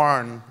often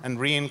born and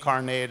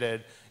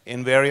reincarnated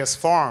in various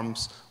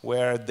forms,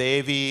 where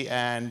Devi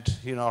and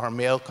her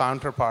male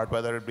counterpart,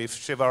 whether it be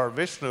Shiva or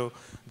Vishnu,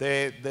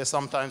 they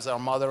sometimes are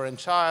mother and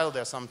child,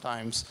 they're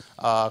sometimes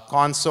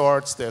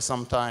consorts, they're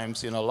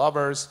sometimes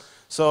lovers.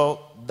 So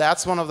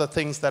that's one of the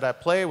things that I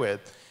play with.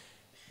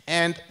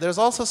 And there's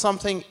also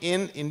something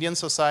in Indian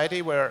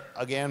society where,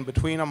 again,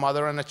 between a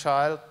mother and a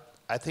child,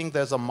 I think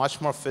there's a much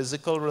more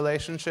physical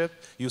relationship.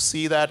 You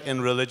see that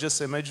in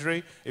religious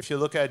imagery. If you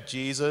look at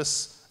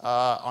Jesus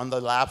on the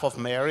lap of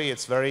Mary,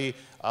 it's very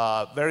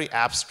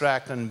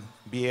abstract and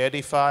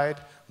beatified.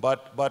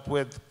 But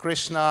with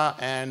Krishna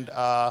and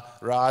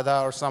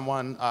Radha or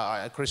someone,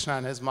 Krishna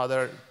and his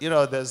mother,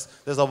 there's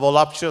a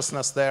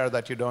voluptuousness there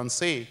that you don't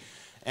see.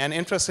 And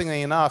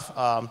interestingly enough,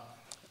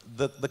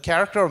 the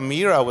character of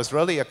Meera was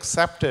really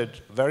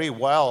accepted very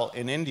well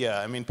in India.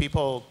 I mean,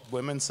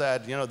 women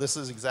said, this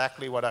is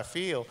exactly what I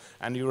feel,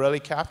 and you really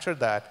captured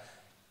that.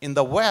 In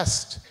the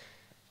West,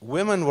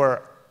 women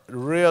were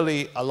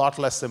really a lot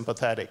less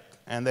sympathetic,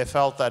 and they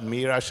felt that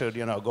Meera should,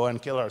 go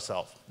and kill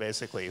herself,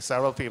 basically.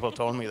 Several people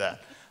told me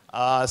that.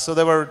 So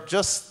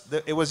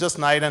it was just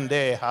night and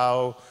day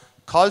how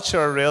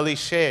culture really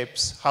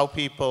shapes how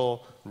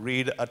people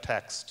read a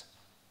text.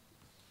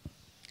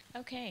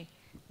 Okay.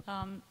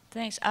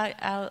 Thanks.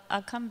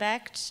 I'll come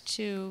back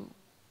to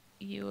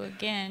you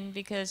again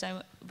because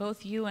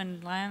both you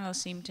and Lionel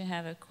seem to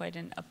have quite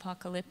an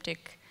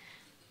apocalyptic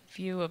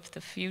view of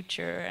the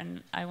future,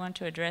 and I want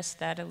to address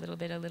that a little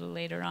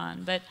later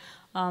on. But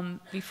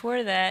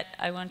before that,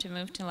 I want to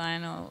move to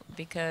Lionel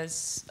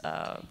because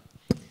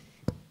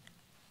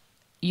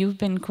you've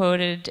been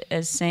quoted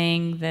as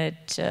saying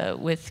that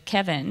with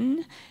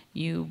Kevin,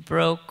 you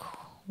broke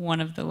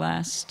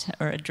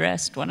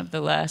addressed one of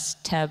the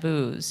last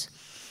taboos.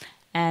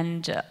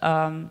 And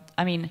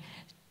I mean,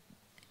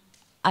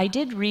 I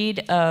did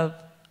read a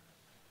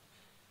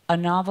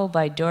novel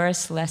by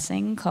Doris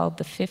Lessing called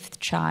The Fifth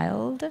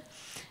Child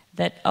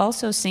that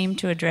also seemed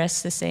to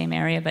address the same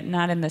area, but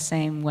not in the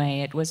same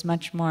way. It was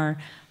much more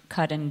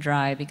cut and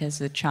dry because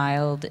the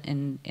child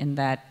in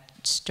that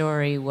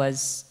story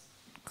was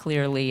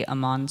clearly a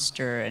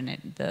monster,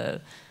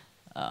 and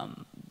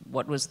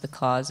what was the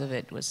cause of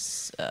it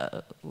was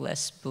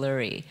less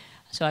blurry.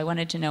 So I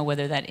wanted to know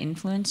whether that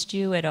influenced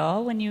you at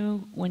all when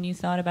you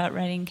thought about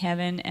writing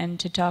Kevin, and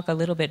to talk a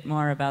little bit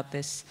more about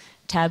this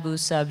taboo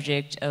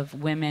subject of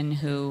women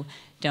who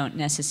don't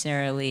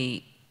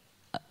necessarily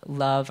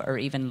love or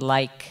even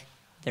like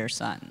their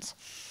sons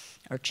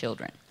or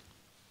children.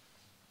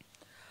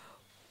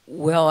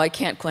 Well, I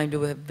can't claim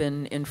to have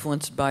been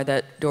influenced by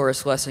that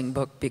Doris Lessing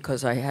book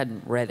because I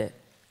hadn't read it.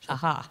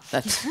 Aha.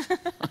 That's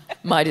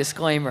my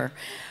disclaimer.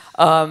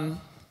 And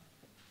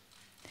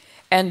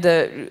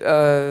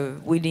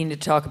We Need to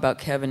Talk About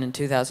Kevin in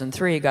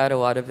 2003 got a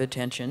lot of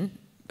attention,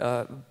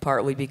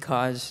 partly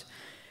because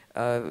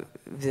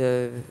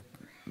the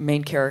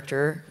main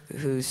character,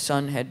 whose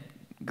son had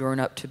grown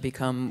up to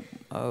become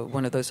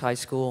one of those high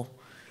school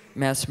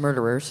mass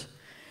murderers,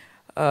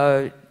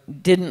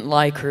 didn't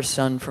like her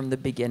son from the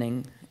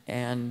beginning,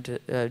 and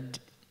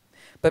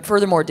but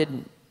furthermore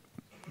didn't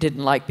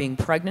like being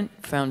pregnant,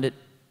 found it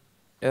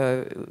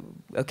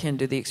akin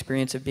to the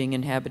experience of being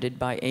inhabited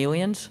by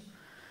aliens.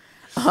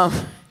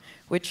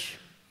 Which,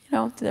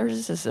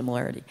 there's a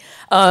similarity,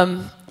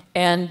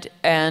 and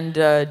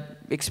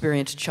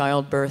experienced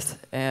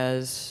childbirth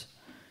as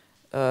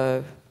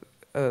a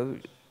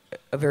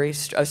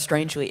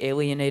strangely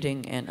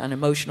alienating and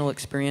unemotional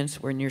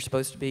experience when you're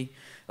supposed to be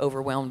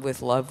overwhelmed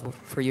with love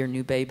for your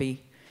new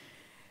baby,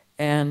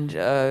 and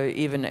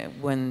even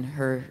when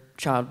her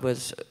child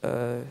was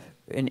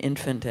an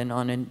infant and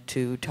on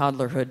into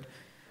toddlerhood,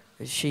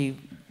 she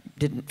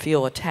didn't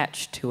feel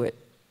attached to it.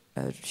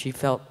 She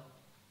felt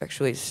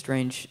actually a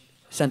strange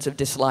sense of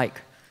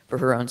dislike for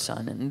her own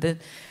son. And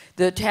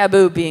the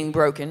taboo being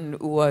broken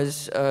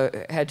was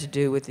had to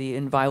do with the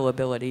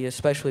inviolability,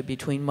 especially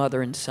between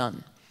mother and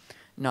son,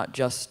 not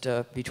just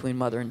between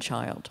mother and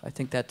child. I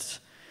think that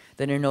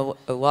in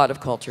a lot of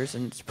cultures,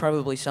 and it's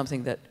probably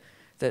something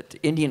that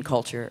Indian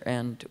culture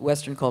and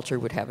Western culture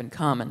would have in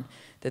common,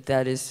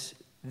 that is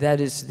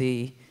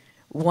the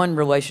one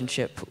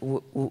relationship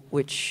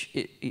which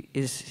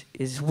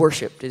is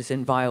worshipped, is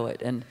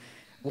inviolate, and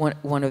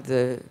one of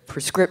the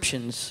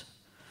prescriptions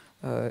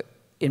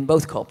in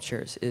both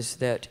cultures is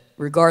that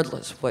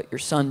regardless of what your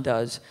son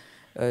does,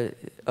 a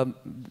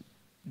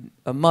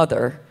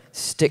mother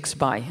sticks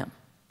by him.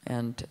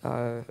 And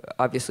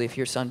obviously if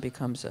your son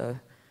becomes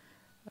a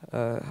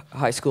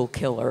high school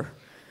killer,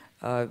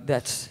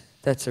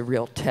 that's a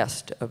real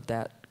test of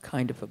that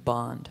kind of a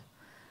bond.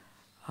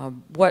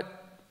 What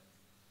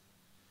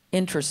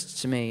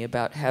interests me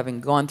about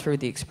having gone through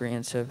the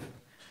experience of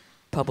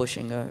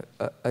publishing a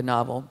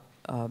novel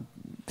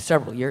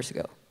several years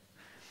ago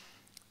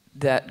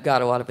that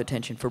got a lot of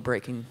attention for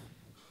breaking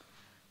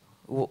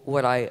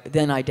what I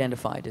then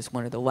identified as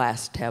one of the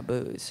last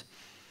taboos,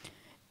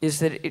 is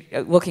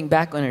that looking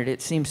back on it,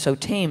 it seems so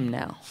tame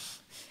now.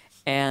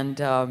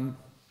 And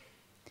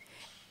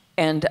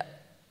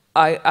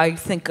I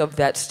think of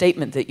that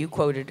statement that you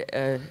quoted,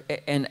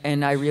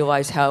 and I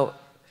realize how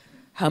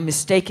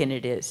mistaken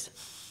it is.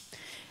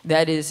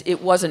 That is,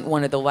 it wasn't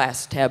one of the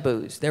last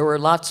taboos. There were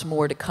lots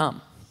more to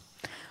come.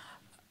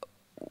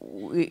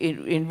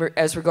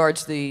 As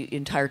regards the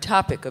entire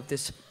topic of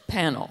this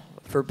panel,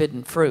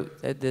 forbidden fruit,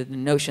 the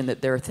notion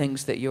that there are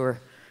things that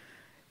you're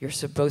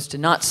supposed to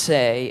not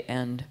say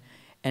and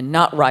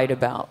not write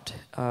about,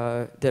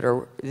 that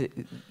are,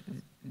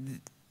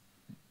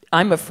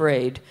 I'm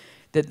afraid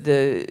that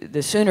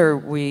the sooner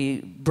we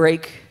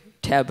break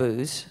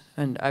taboos,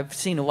 and I've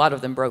seen a lot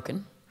of them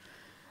broken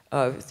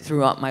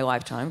throughout my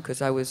lifetime,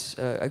 because I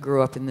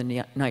grew up in the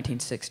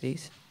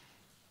 1960s,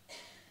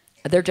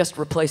 they're just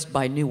replaced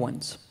by new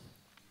ones.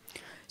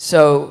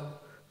 So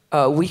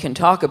we can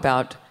talk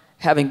about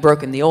having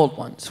broken the old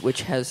ones,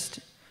 which has,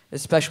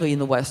 especially in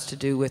the West, to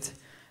do with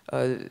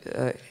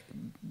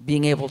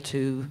being able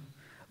to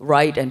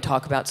write and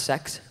talk about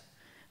sex.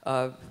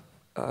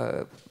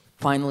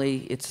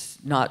 Finally, it's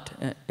not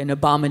an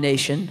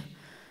abomination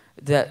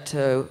that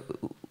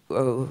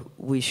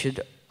we should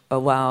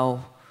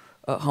allow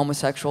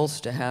homosexuals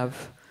to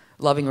have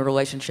loving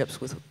relationships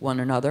with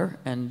one another.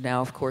 And now,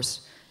 of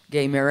course,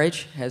 gay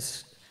marriage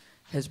has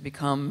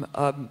become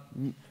a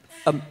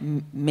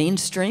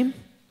mainstream.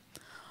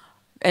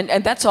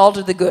 And that's all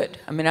to the good.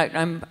 I mean,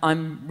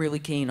 I'm really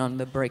keen on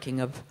the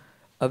breaking of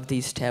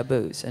these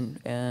taboos,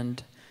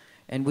 and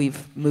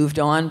we've moved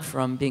on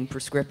from being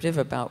prescriptive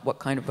about what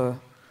kind of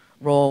a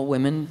role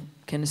women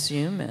can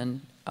assume,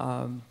 and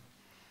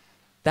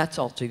that's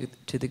all to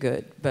the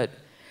good. But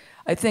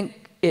I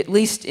think, at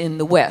least in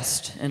the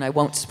West, and I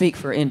won't speak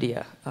for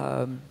India,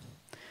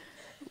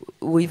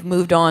 we've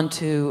moved on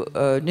to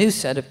a new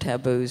set of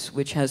taboos,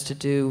 which has to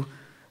do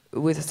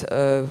with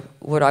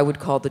what I would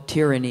call the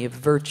tyranny of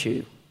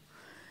virtue.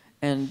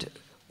 And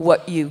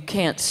what you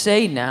can't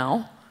say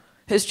now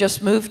has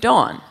just moved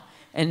on.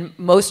 And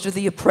most of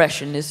the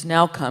oppression is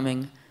now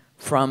coming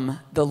from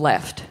the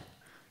left.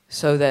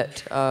 So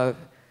that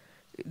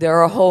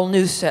there are whole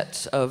new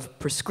sets of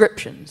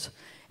prescriptions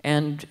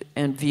and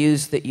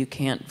views that you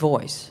can't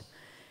voice.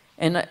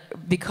 And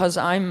because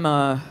I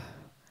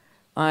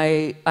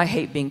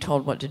hate being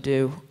told what to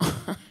do,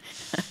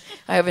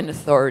 I have an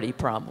authority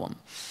problem.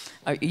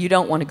 You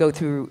don't want to go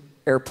through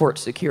airport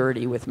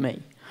security with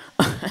me.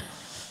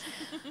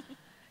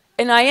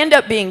 And I end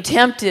up being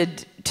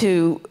tempted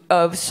to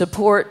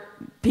support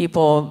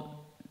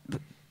people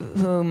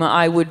whom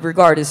I would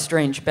regard as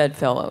strange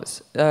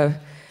bedfellows. And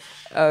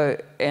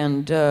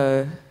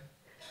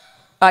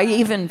I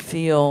even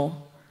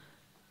feel,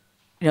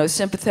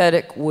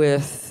 sympathetic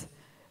with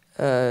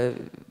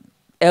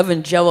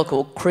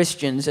evangelical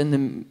Christians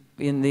in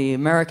the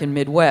American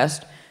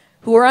Midwest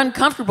who are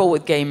uncomfortable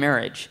with gay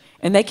marriage.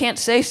 And they can't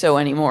say so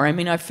anymore. I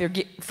mean,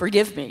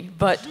 forgive me.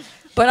 But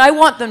I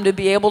want them to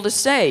be able to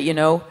say,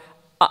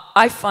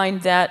 I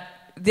find that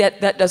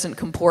doesn't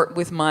comport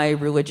with my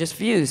religious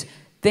views.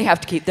 They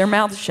have to keep their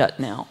mouths shut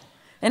now.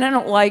 And I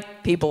don't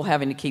like people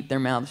having to keep their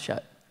mouths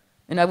shut.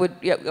 And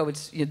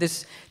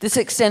this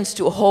extends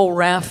to a whole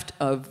raft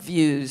of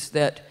views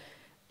that,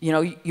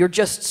 you're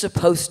just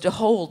supposed to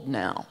hold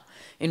now.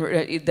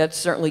 And that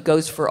certainly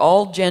goes for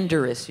all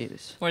gender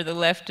issues. Where the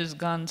left has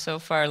gone so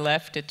far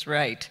left, it's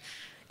right.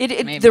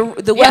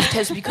 The left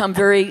has become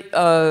very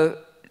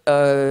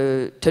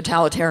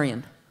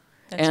totalitarian.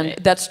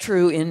 That's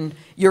true in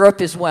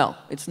Europe as well.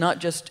 It's not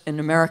just an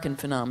American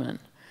phenomenon.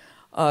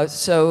 But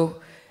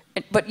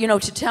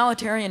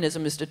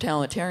totalitarianism is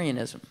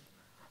totalitarianism.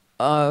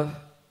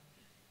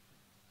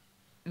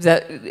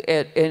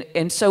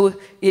 And so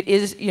it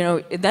is,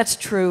 that's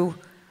true.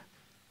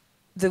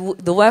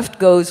 The left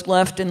goes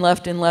left and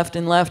left and left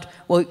and left.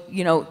 Well,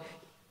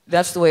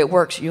 that's the way it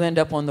works. You end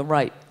up on the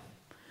right.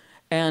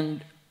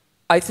 And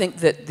I think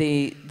that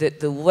the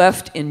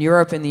left in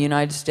Europe and the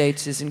United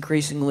States is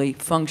increasingly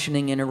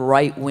functioning in a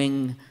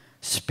right-wing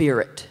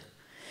spirit.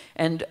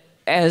 And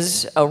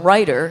as a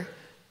writer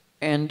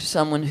and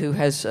someone who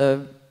has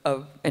an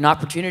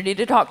opportunity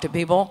to talk to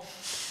people,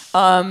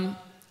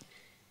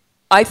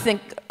 I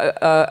think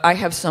I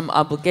have some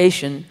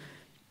obligation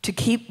to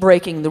keep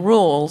breaking the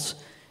rules,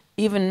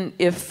 even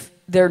if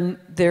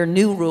they're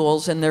new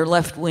rules and they're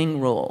left-wing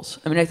rules.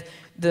 I mean,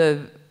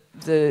 the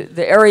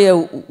area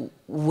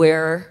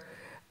where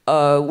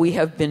we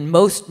have been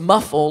most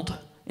muffled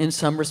in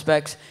some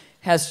respects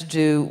has to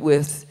do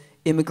with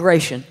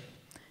immigration.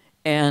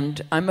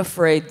 And I'm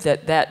afraid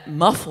that that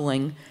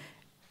muffling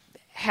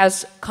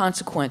has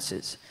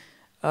consequences.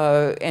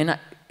 And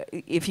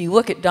if you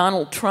look at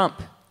Donald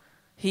Trump,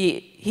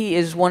 he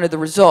is one of the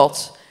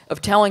results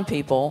of telling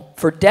people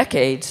for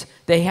decades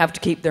they have to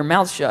keep their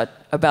mouths shut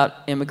about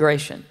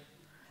immigration.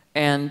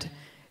 And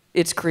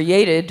it's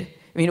created,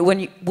 I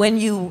mean, when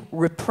you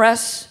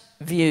repress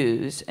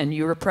views and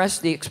you repress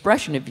the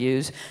expression of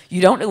views,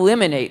 you don't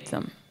eliminate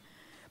them,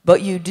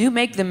 but you do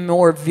make them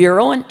more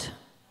virulent,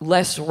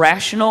 less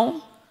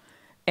rational,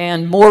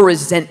 and more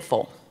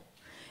resentful.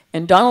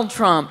 And Donald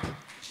Trump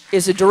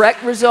is a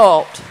direct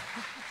result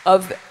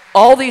of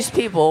all these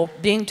people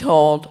being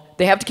told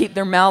they have to keep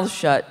their mouths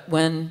shut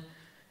when,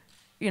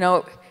 you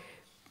know,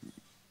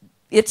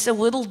 it's a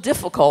little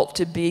difficult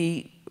to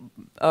be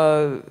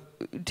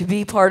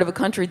part of a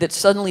country that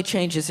suddenly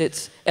changes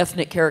its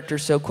ethnic character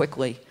so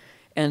quickly.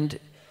 And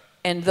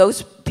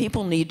those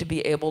people need to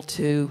be able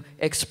to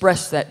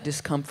express that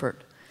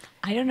discomfort.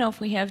 I don't know if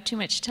we have too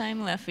much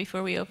time left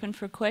before we open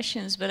for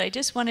questions, but I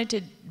just wanted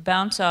to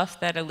bounce off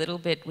that a little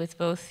bit with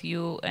both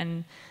you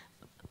and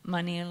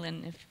Manil,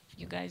 and if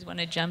you guys want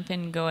to jump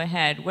in, go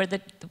ahead.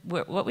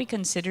 What we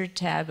consider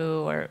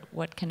taboo, or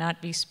what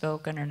cannot be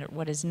spoken, or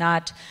what is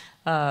not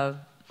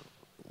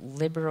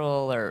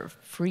liberal or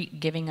free,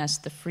 giving us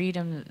the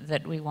freedom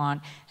that we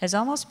want, has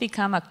almost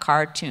become a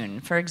cartoon.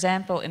 For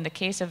example, in the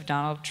case of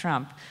Donald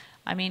Trump,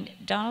 I mean,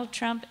 Donald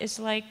Trump is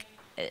like,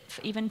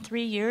 even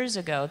 3 years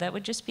ago, that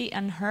would just be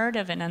unheard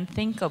of and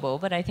unthinkable,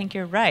 but I think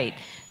you're right.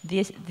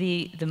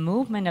 The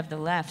movement of the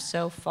left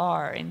so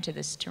far into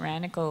this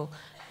tyrannical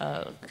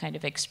kind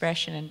of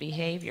expression and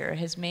behavior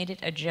has made it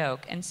a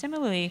joke. And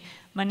similarly,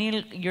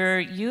 Manil, your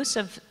use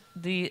of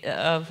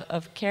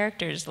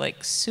characters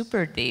like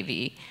Super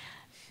Devi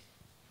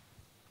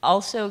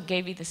also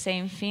gave you the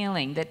same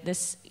feeling that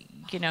this,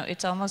 you know,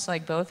 it's almost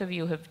like both of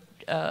you have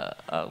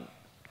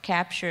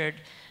captured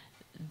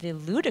the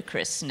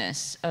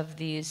ludicrousness of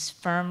these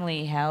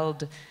firmly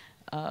held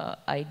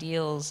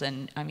ideals,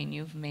 and I mean,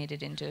 you've made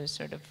it into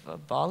sort of a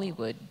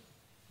Bollywood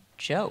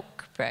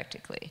joke,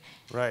 practically.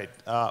 Right,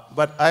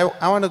 but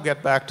I want to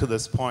get back to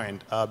this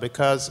point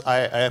because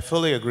I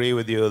fully agree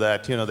with you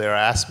that, you know, there are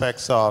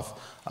aspects of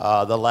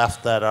the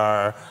left that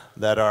are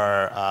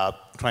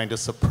trying to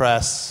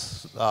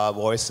suppress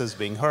voices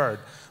being heard.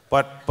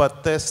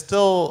 But there's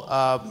still,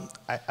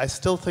 I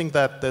still think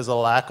that there's a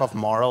lack of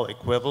moral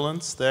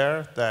equivalence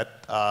there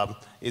that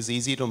is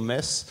easy to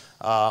miss.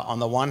 On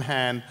the one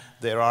hand,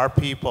 there are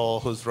people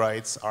whose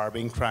rights are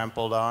being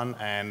trampled on,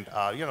 and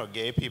you know,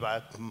 gay people,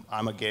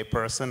 I'm a gay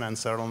person, and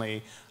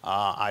certainly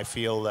I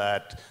feel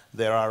that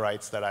there are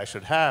rights that I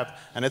should have.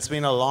 And it's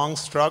been a long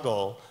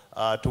struggle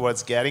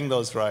towards getting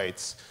those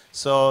rights.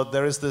 So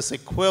there is this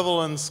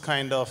equivalence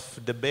kind of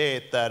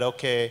debate that,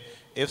 okay,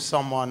 if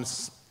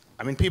someone's,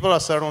 I mean, people are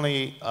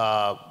certainly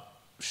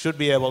should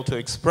be able to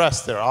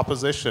express their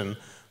opposition,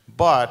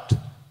 but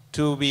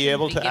to be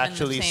able to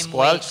actually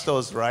squelch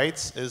those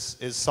rights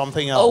is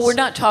something else. Oh, we're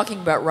not talking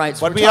about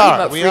rights. But we're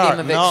talking about freedom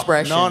of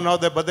expression. No,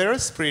 but there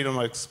is freedom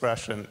of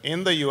expression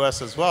in the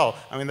US as well.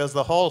 I mean, there's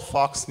the whole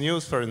Fox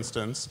News, for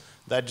instance,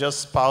 that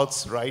just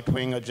spouts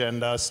right-wing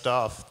agenda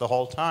stuff the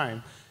whole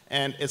time.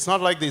 And it's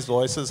not like these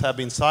voices have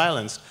been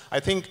silenced. I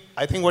think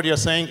what you're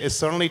saying is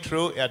certainly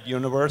true at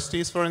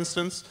universities, for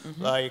instance.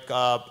 Mm-hmm. Like,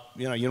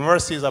 you know,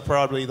 universities are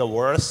probably the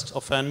worst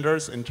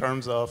offenders in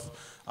terms of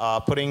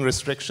putting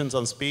restrictions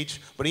on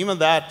speech. But even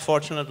that,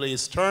 fortunately,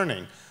 is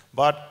turning.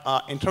 But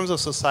in terms of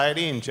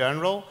society in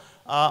general,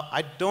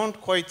 I don't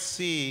quite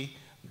see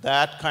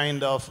that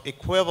kind of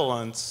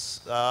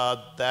equivalence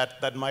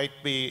that might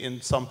be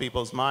in some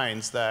people's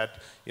minds, that,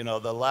 you know,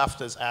 the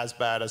left is as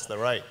bad as the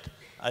right.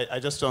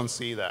 I just don't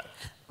see that.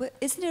 Well,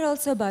 isn't it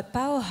also about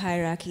power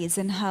hierarchies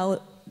and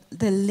how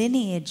the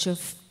lineage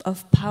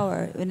of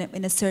power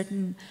in a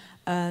certain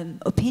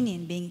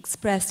opinion being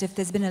expressed, if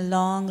there's been a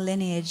long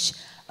lineage,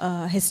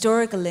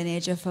 historical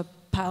lineage of a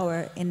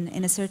power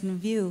in a certain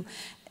view,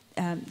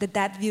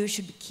 that view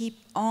should keep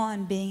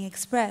on being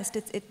expressed.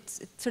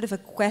 It's sort of a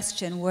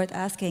question worth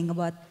asking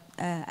about,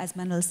 as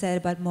Manil said,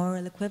 about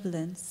moral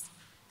equivalence.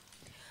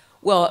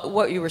 Well,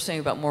 what you were saying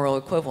about moral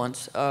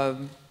equivalence,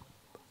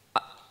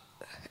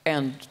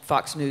 and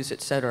Fox News,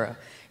 et cetera.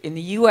 In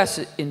the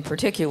US in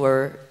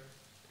particular,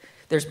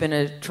 there's been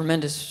a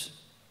tremendous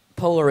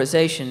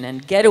polarization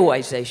and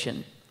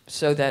ghettoization,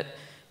 so that,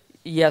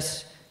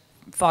 yes,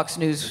 Fox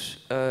News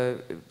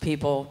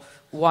people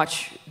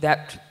watch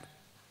that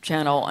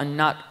channel and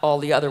not all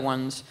the other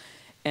ones,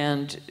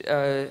 and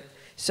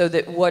so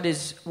that what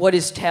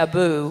is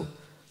taboo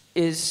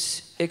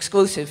is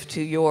exclusive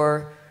to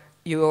your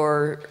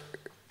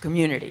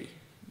community,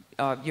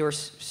 your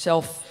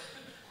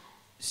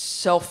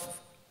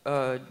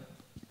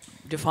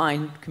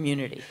self-defined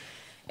community,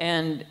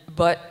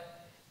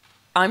 but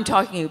I'm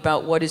talking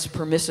about what is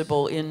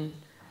permissible in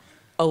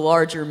a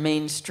larger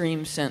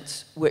mainstream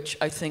sense, which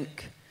I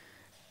think,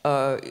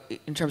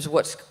 in terms of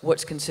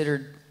what's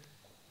considered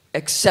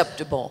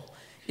acceptable,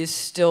 is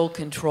still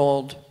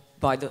controlled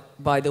by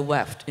the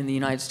left in the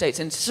United States,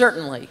 and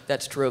certainly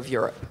that's true of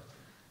Europe.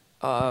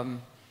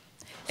 And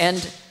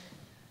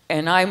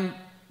I'm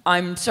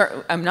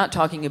not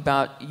talking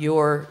about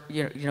your,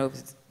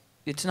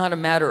 it's not a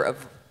matter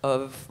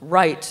of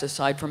rights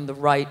aside from the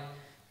right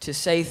to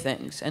say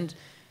things, and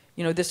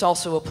this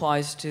also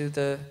applies to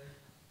the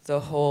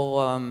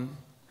whole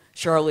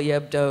Charlie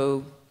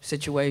Hebdo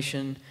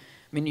situation.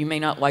 I mean, you may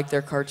not like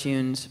their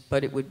cartoons,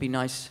 but it would be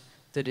nice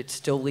that it's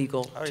still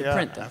legal to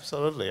print them.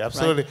 Absolutely.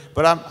 Right?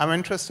 But I'm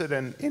interested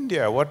in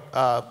India. What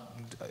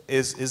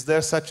is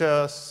there such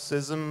a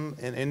schism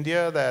in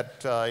India that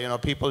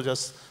people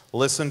just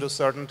listen to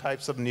certain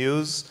types of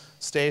news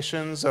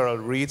stations or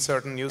read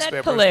certain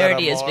newspapers? That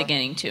polarity is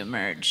beginning to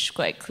emerge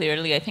quite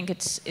clearly. I think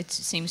it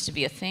seems to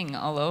be a thing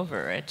all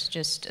over. It's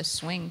just a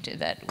swing to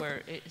that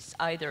where it's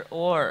either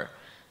or.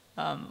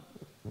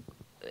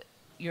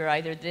 You're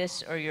either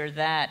this or you're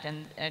that,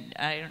 and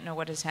I don't know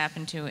what has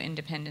happened to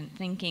independent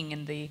thinking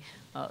in the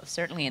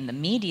certainly in the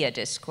media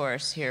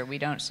discourse here. We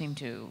don't seem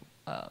to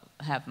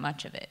have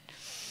much of it.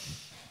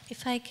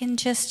 If I can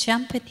just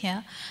jump in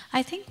here,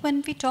 I think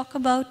when we talk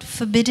about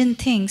forbidden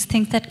things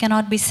that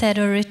cannot be said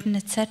or written,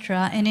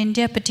 etc., in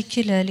India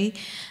particularly,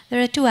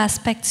 there are two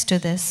aspects to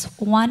this.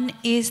 One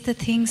is the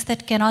things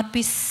that cannot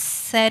be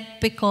said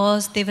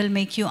because they will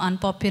make you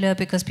unpopular,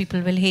 because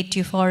people will hate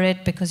you for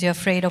it, because you're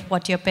afraid of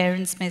what your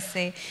parents may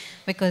say,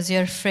 because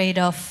you're afraid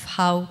of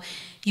how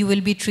you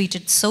will be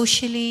treated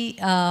socially.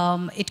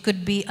 It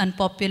could be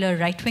unpopular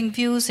right-wing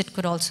views. It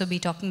could also be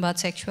talking about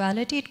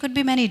sexuality. It could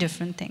be many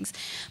different things.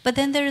 But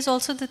then there is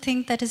also the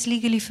thing that is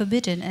legally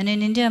forbidden. And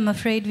in India, I'm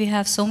afraid we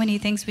have so many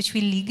things which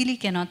we legally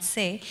cannot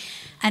say.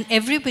 And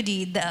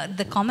everybody,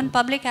 the common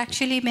public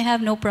actually may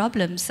have no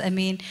problems. I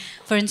mean,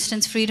 for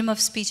instance, freedom of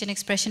speech and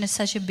expression is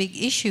such a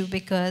big issue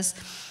because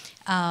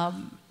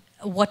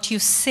what you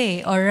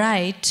say or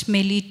write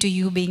may lead to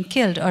you being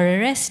killed or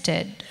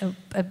arrested.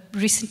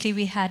 Recently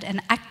we had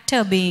an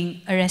actor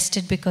being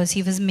arrested because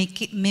he was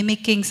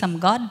mimicking some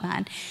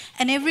godman.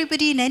 And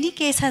everybody in any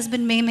case has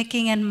been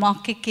mimicking and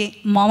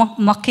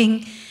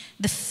mocking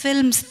the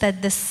films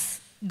that this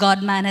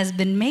godman has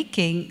been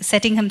making,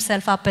 setting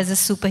himself up as a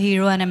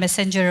superhero and a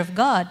messenger of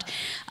God.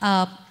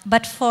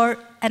 But for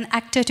an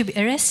actor to be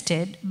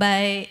arrested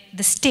by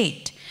the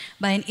state,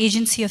 by an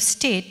agency of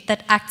state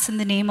that acts in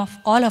the name of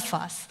all of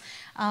us,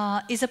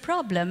 is a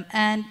problem.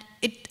 And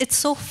it's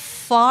so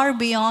far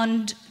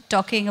beyond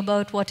talking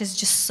about what is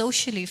just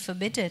socially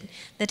forbidden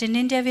that in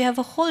India we have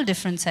a whole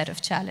different set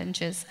of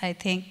challenges. I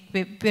think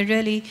we're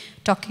really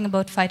talking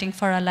about fighting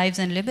for our lives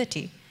and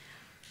liberty.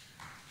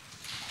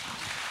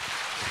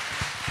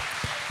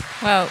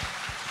 Well,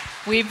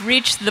 we've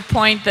reached the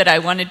point that I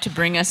wanted to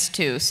bring us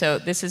to, so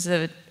this is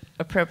an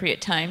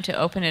appropriate time to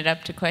open it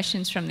up to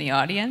questions from the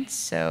audience,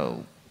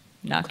 so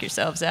knock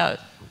yourselves out.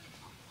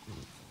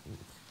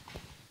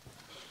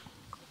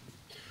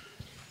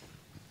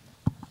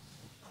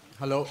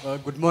 Hello,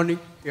 good morning.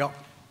 Yeah.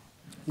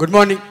 Good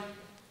morning.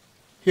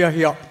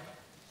 Here.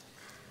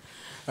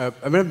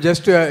 Madam,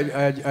 just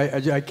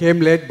I came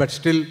late, but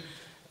still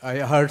I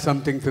heard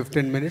something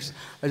 15 minutes.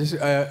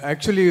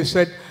 Actually, you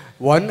said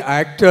one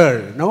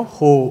actor,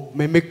 who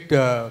mimicked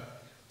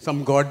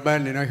some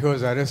godman, he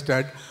was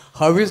arrested.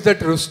 How is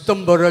that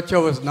Rustam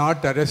Borocha was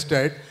not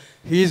arrested?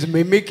 He is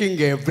mimicking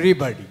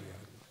everybody.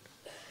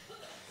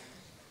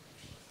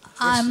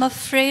 I'm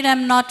afraid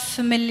I'm not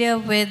familiar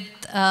with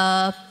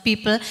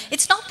people.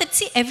 It's not that,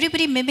 see,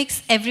 everybody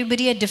mimics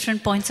everybody at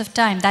different points of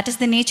time. That is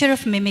the nature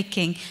of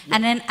mimicking. Yeah.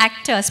 And an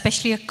actor,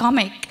 especially a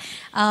comic,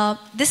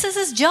 this is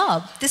his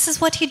job. This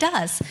is what he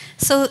does.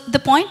 So the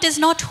point is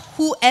not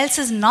who else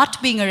is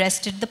not being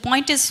arrested. The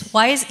point is,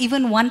 why is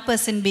even one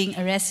person being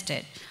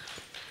arrested?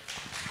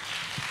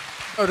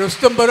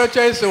 Rustam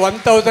Borocha is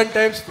 1,000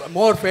 times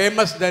more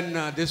famous than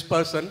this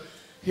person.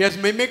 He has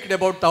mimicked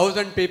about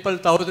 1,000 people,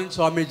 1,000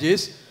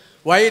 Swamijis.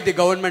 Why the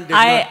government did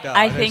not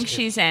I think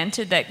she's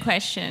answered that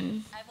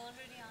question. I've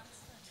already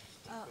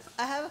answered.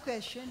 I have a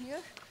question here.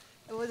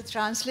 About the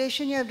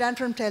translation you have done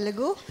from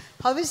Telugu,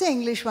 how is the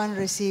English one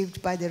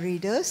received by the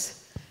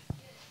readers?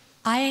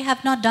 I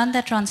have not done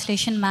that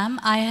translation, ma'am.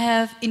 I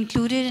have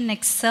included an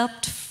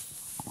excerpt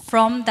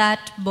from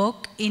that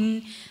book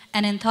in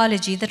an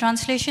anthology. The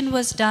translation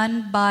was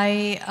done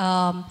by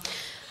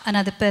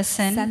another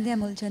person,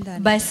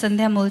 by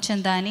Sandhya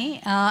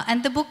Mulchandani.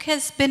 And the book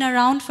has been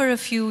around for a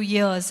few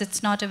years.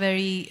 It's not a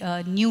very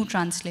new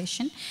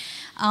translation.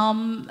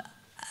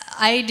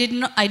 I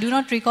do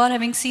not recall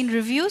having seen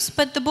reviews,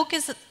 but the book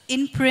is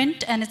in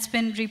print and it's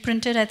been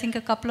reprinted, I think,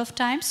 a couple of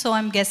times. So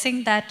I'm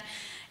guessing that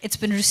it's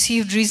been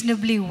received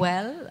reasonably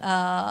well.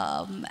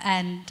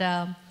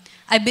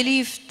 I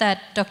believe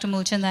that Dr.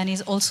 Mulchandani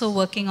is also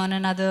working on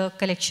another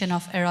collection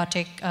of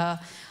erotic,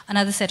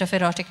 another set of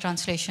erotic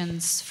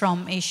translations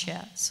from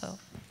Asia. So,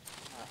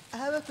 I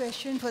have a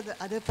question for the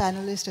other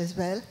panelists as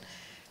well.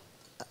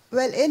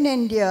 Well, in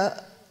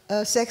India,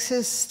 sex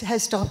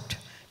has stopped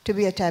to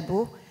be a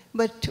taboo.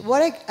 But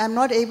what I'm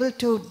not able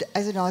to,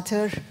 as an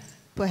author,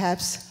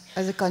 perhaps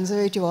as a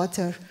conservative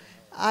author,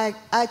 I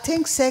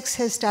think sex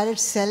has started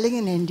selling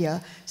in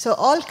India. So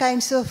all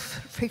kinds of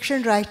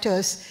fiction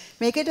writers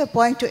make it a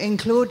point to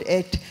include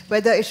it,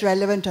 whether it's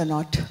relevant or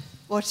not.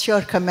 What's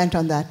your comment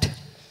on that?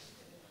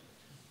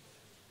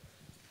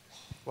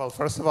 Well,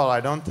 first of all, I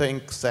don't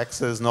think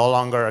sex is no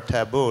longer a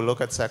taboo. Look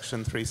at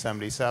Section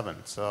 377.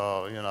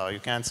 So, you know, you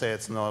can't say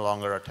it's no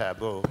longer a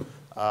taboo.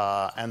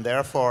 And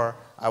therefore,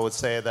 I would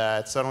say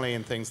that certainly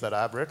in things that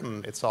I've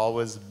written, it's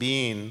always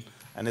been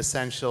an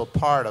essential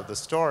part of the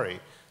story.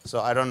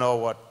 So I don't know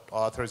what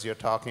authors you're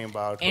talking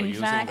about who are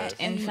using this.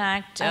 In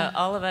fact,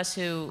 all of us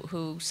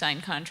who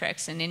sign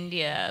contracts in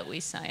India, we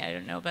sign, I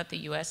don't know about the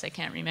US, I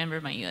can't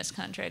remember my US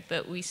contract,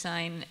 but we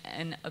sign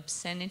an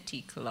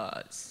obscenity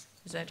clause.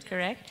 Is that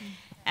correct?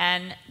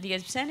 And the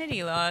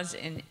obscenity laws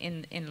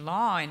in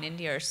law in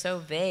India are so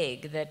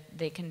vague that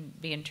they can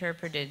be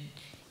interpreted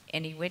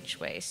any which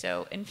way.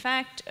 So, in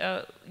fact,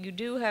 you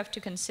do have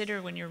to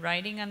consider when you're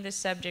writing on this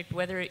subject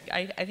whether,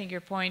 I think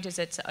your point is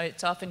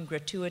it's often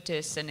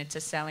gratuitous and it's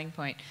a selling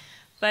point.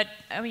 But,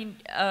 I mean,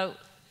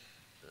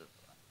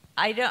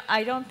 I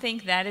don't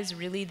think that is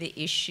really the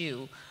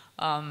issue.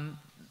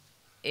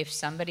 If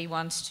somebody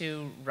wants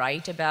to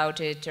write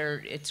about it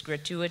or it's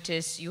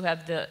gratuitous, you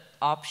have the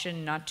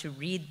option not to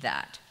read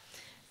that.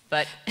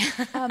 But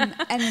and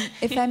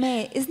if I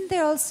may, isn't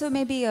there also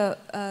maybe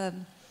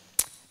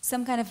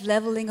some kind of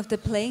leveling of the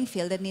playing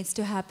field that needs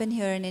to happen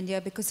here in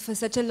India, because for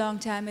such a long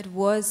time it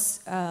was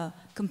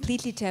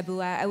completely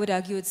taboo. I would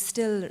argue it's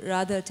still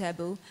rather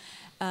taboo,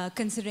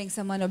 considering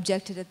someone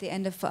objected at the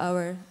end of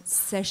our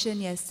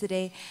session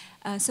yesterday.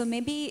 So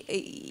maybe,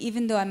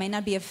 even though I may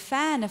not be a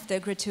fan of the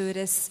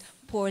gratuitous,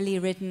 poorly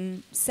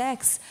written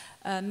sex,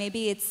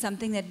 maybe it's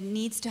something that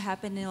needs to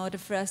happen in order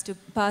for us to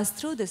pass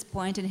through this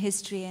point in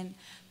history and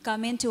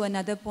come into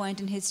another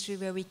point in history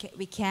where we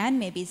can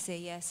maybe say,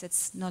 yes,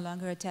 it's no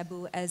longer a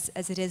taboo as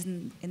it is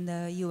in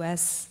the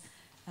US,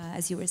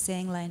 as you were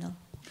saying, Lionel.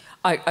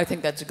 I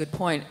think that's a good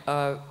point.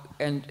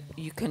 And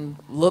you can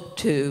look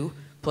to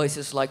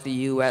places like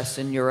the US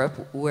and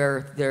Europe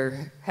where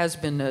there has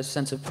been a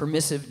sense of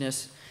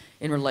permissiveness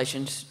in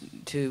relation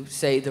to,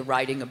 say, the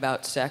writing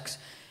about sex.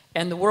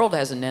 And the world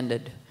hasn't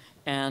ended.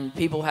 And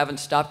people haven't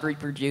stopped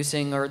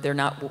reproducing, or they're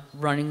not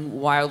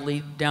running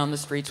wildly down the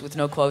streets with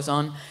no clothes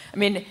on. I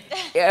mean,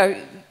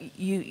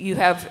 you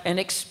have an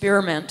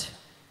experiment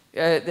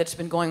that's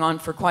been going on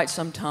for quite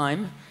some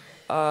time,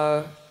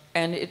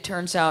 and it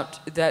turns out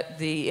that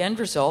the end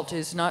result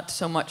is not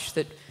so much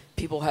that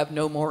people have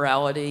no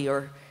morality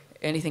or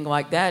anything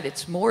like that.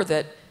 It's more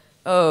that,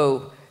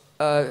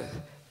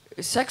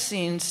 sex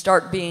scenes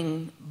start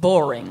being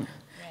boring,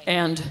 right.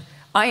 And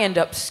I end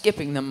up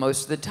skipping them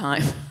most of the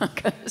time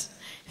because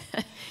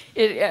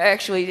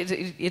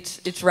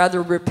it's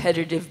rather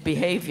repetitive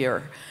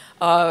behavior.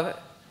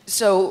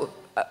 So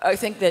I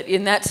think that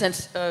in that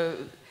sense,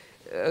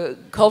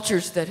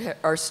 cultures that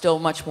are still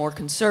much more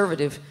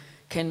conservative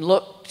can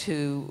look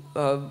to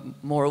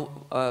more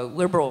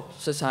liberal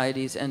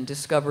societies and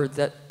discover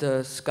that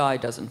the sky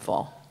doesn't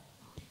fall.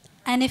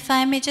 And if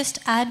I may just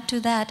add to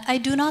that, I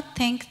do not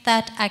think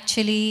that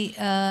actually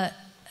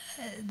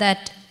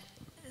that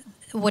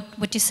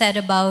what you said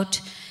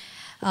about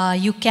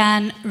you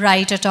can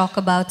write or talk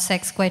about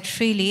sex quite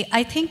freely.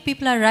 I think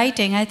people are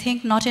writing. I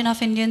think not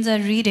enough Indians are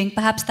reading.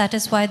 Perhaps that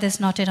is why there's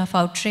not enough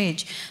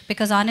outrage.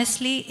 Because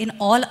honestly, in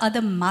all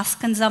other mass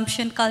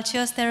consumption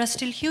cultures, there are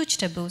still huge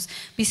taboos.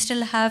 We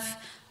still have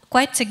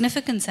quite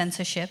significant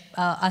censorship.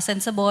 Our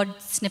censor board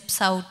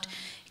snips out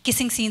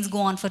kissing scenes go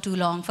on for too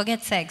long.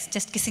 Forget sex,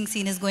 just kissing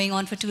scene is going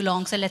on for too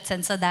long, so let's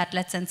censor that,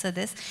 let's censor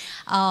this.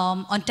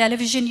 On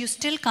television, you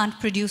still can't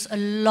produce a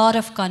lot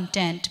of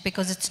content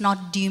because it's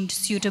not deemed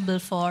suitable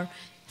for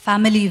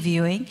family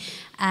viewing.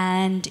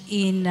 And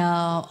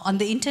on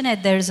the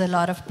internet, there's a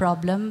lot of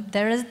problem.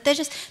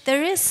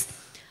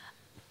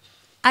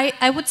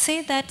 I would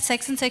say that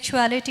sex and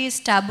sexuality is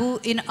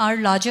taboo in our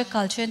larger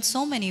culture in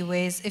so many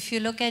ways. If you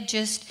look at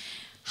just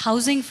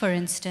housing, for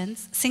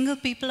instance, single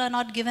people are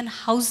not given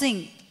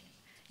housing.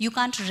 You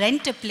can't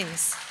rent a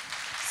place.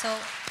 So,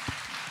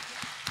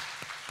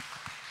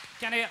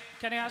 can I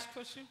ask a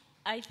question?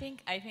 I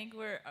think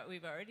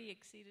we've already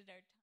exceeded our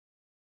time.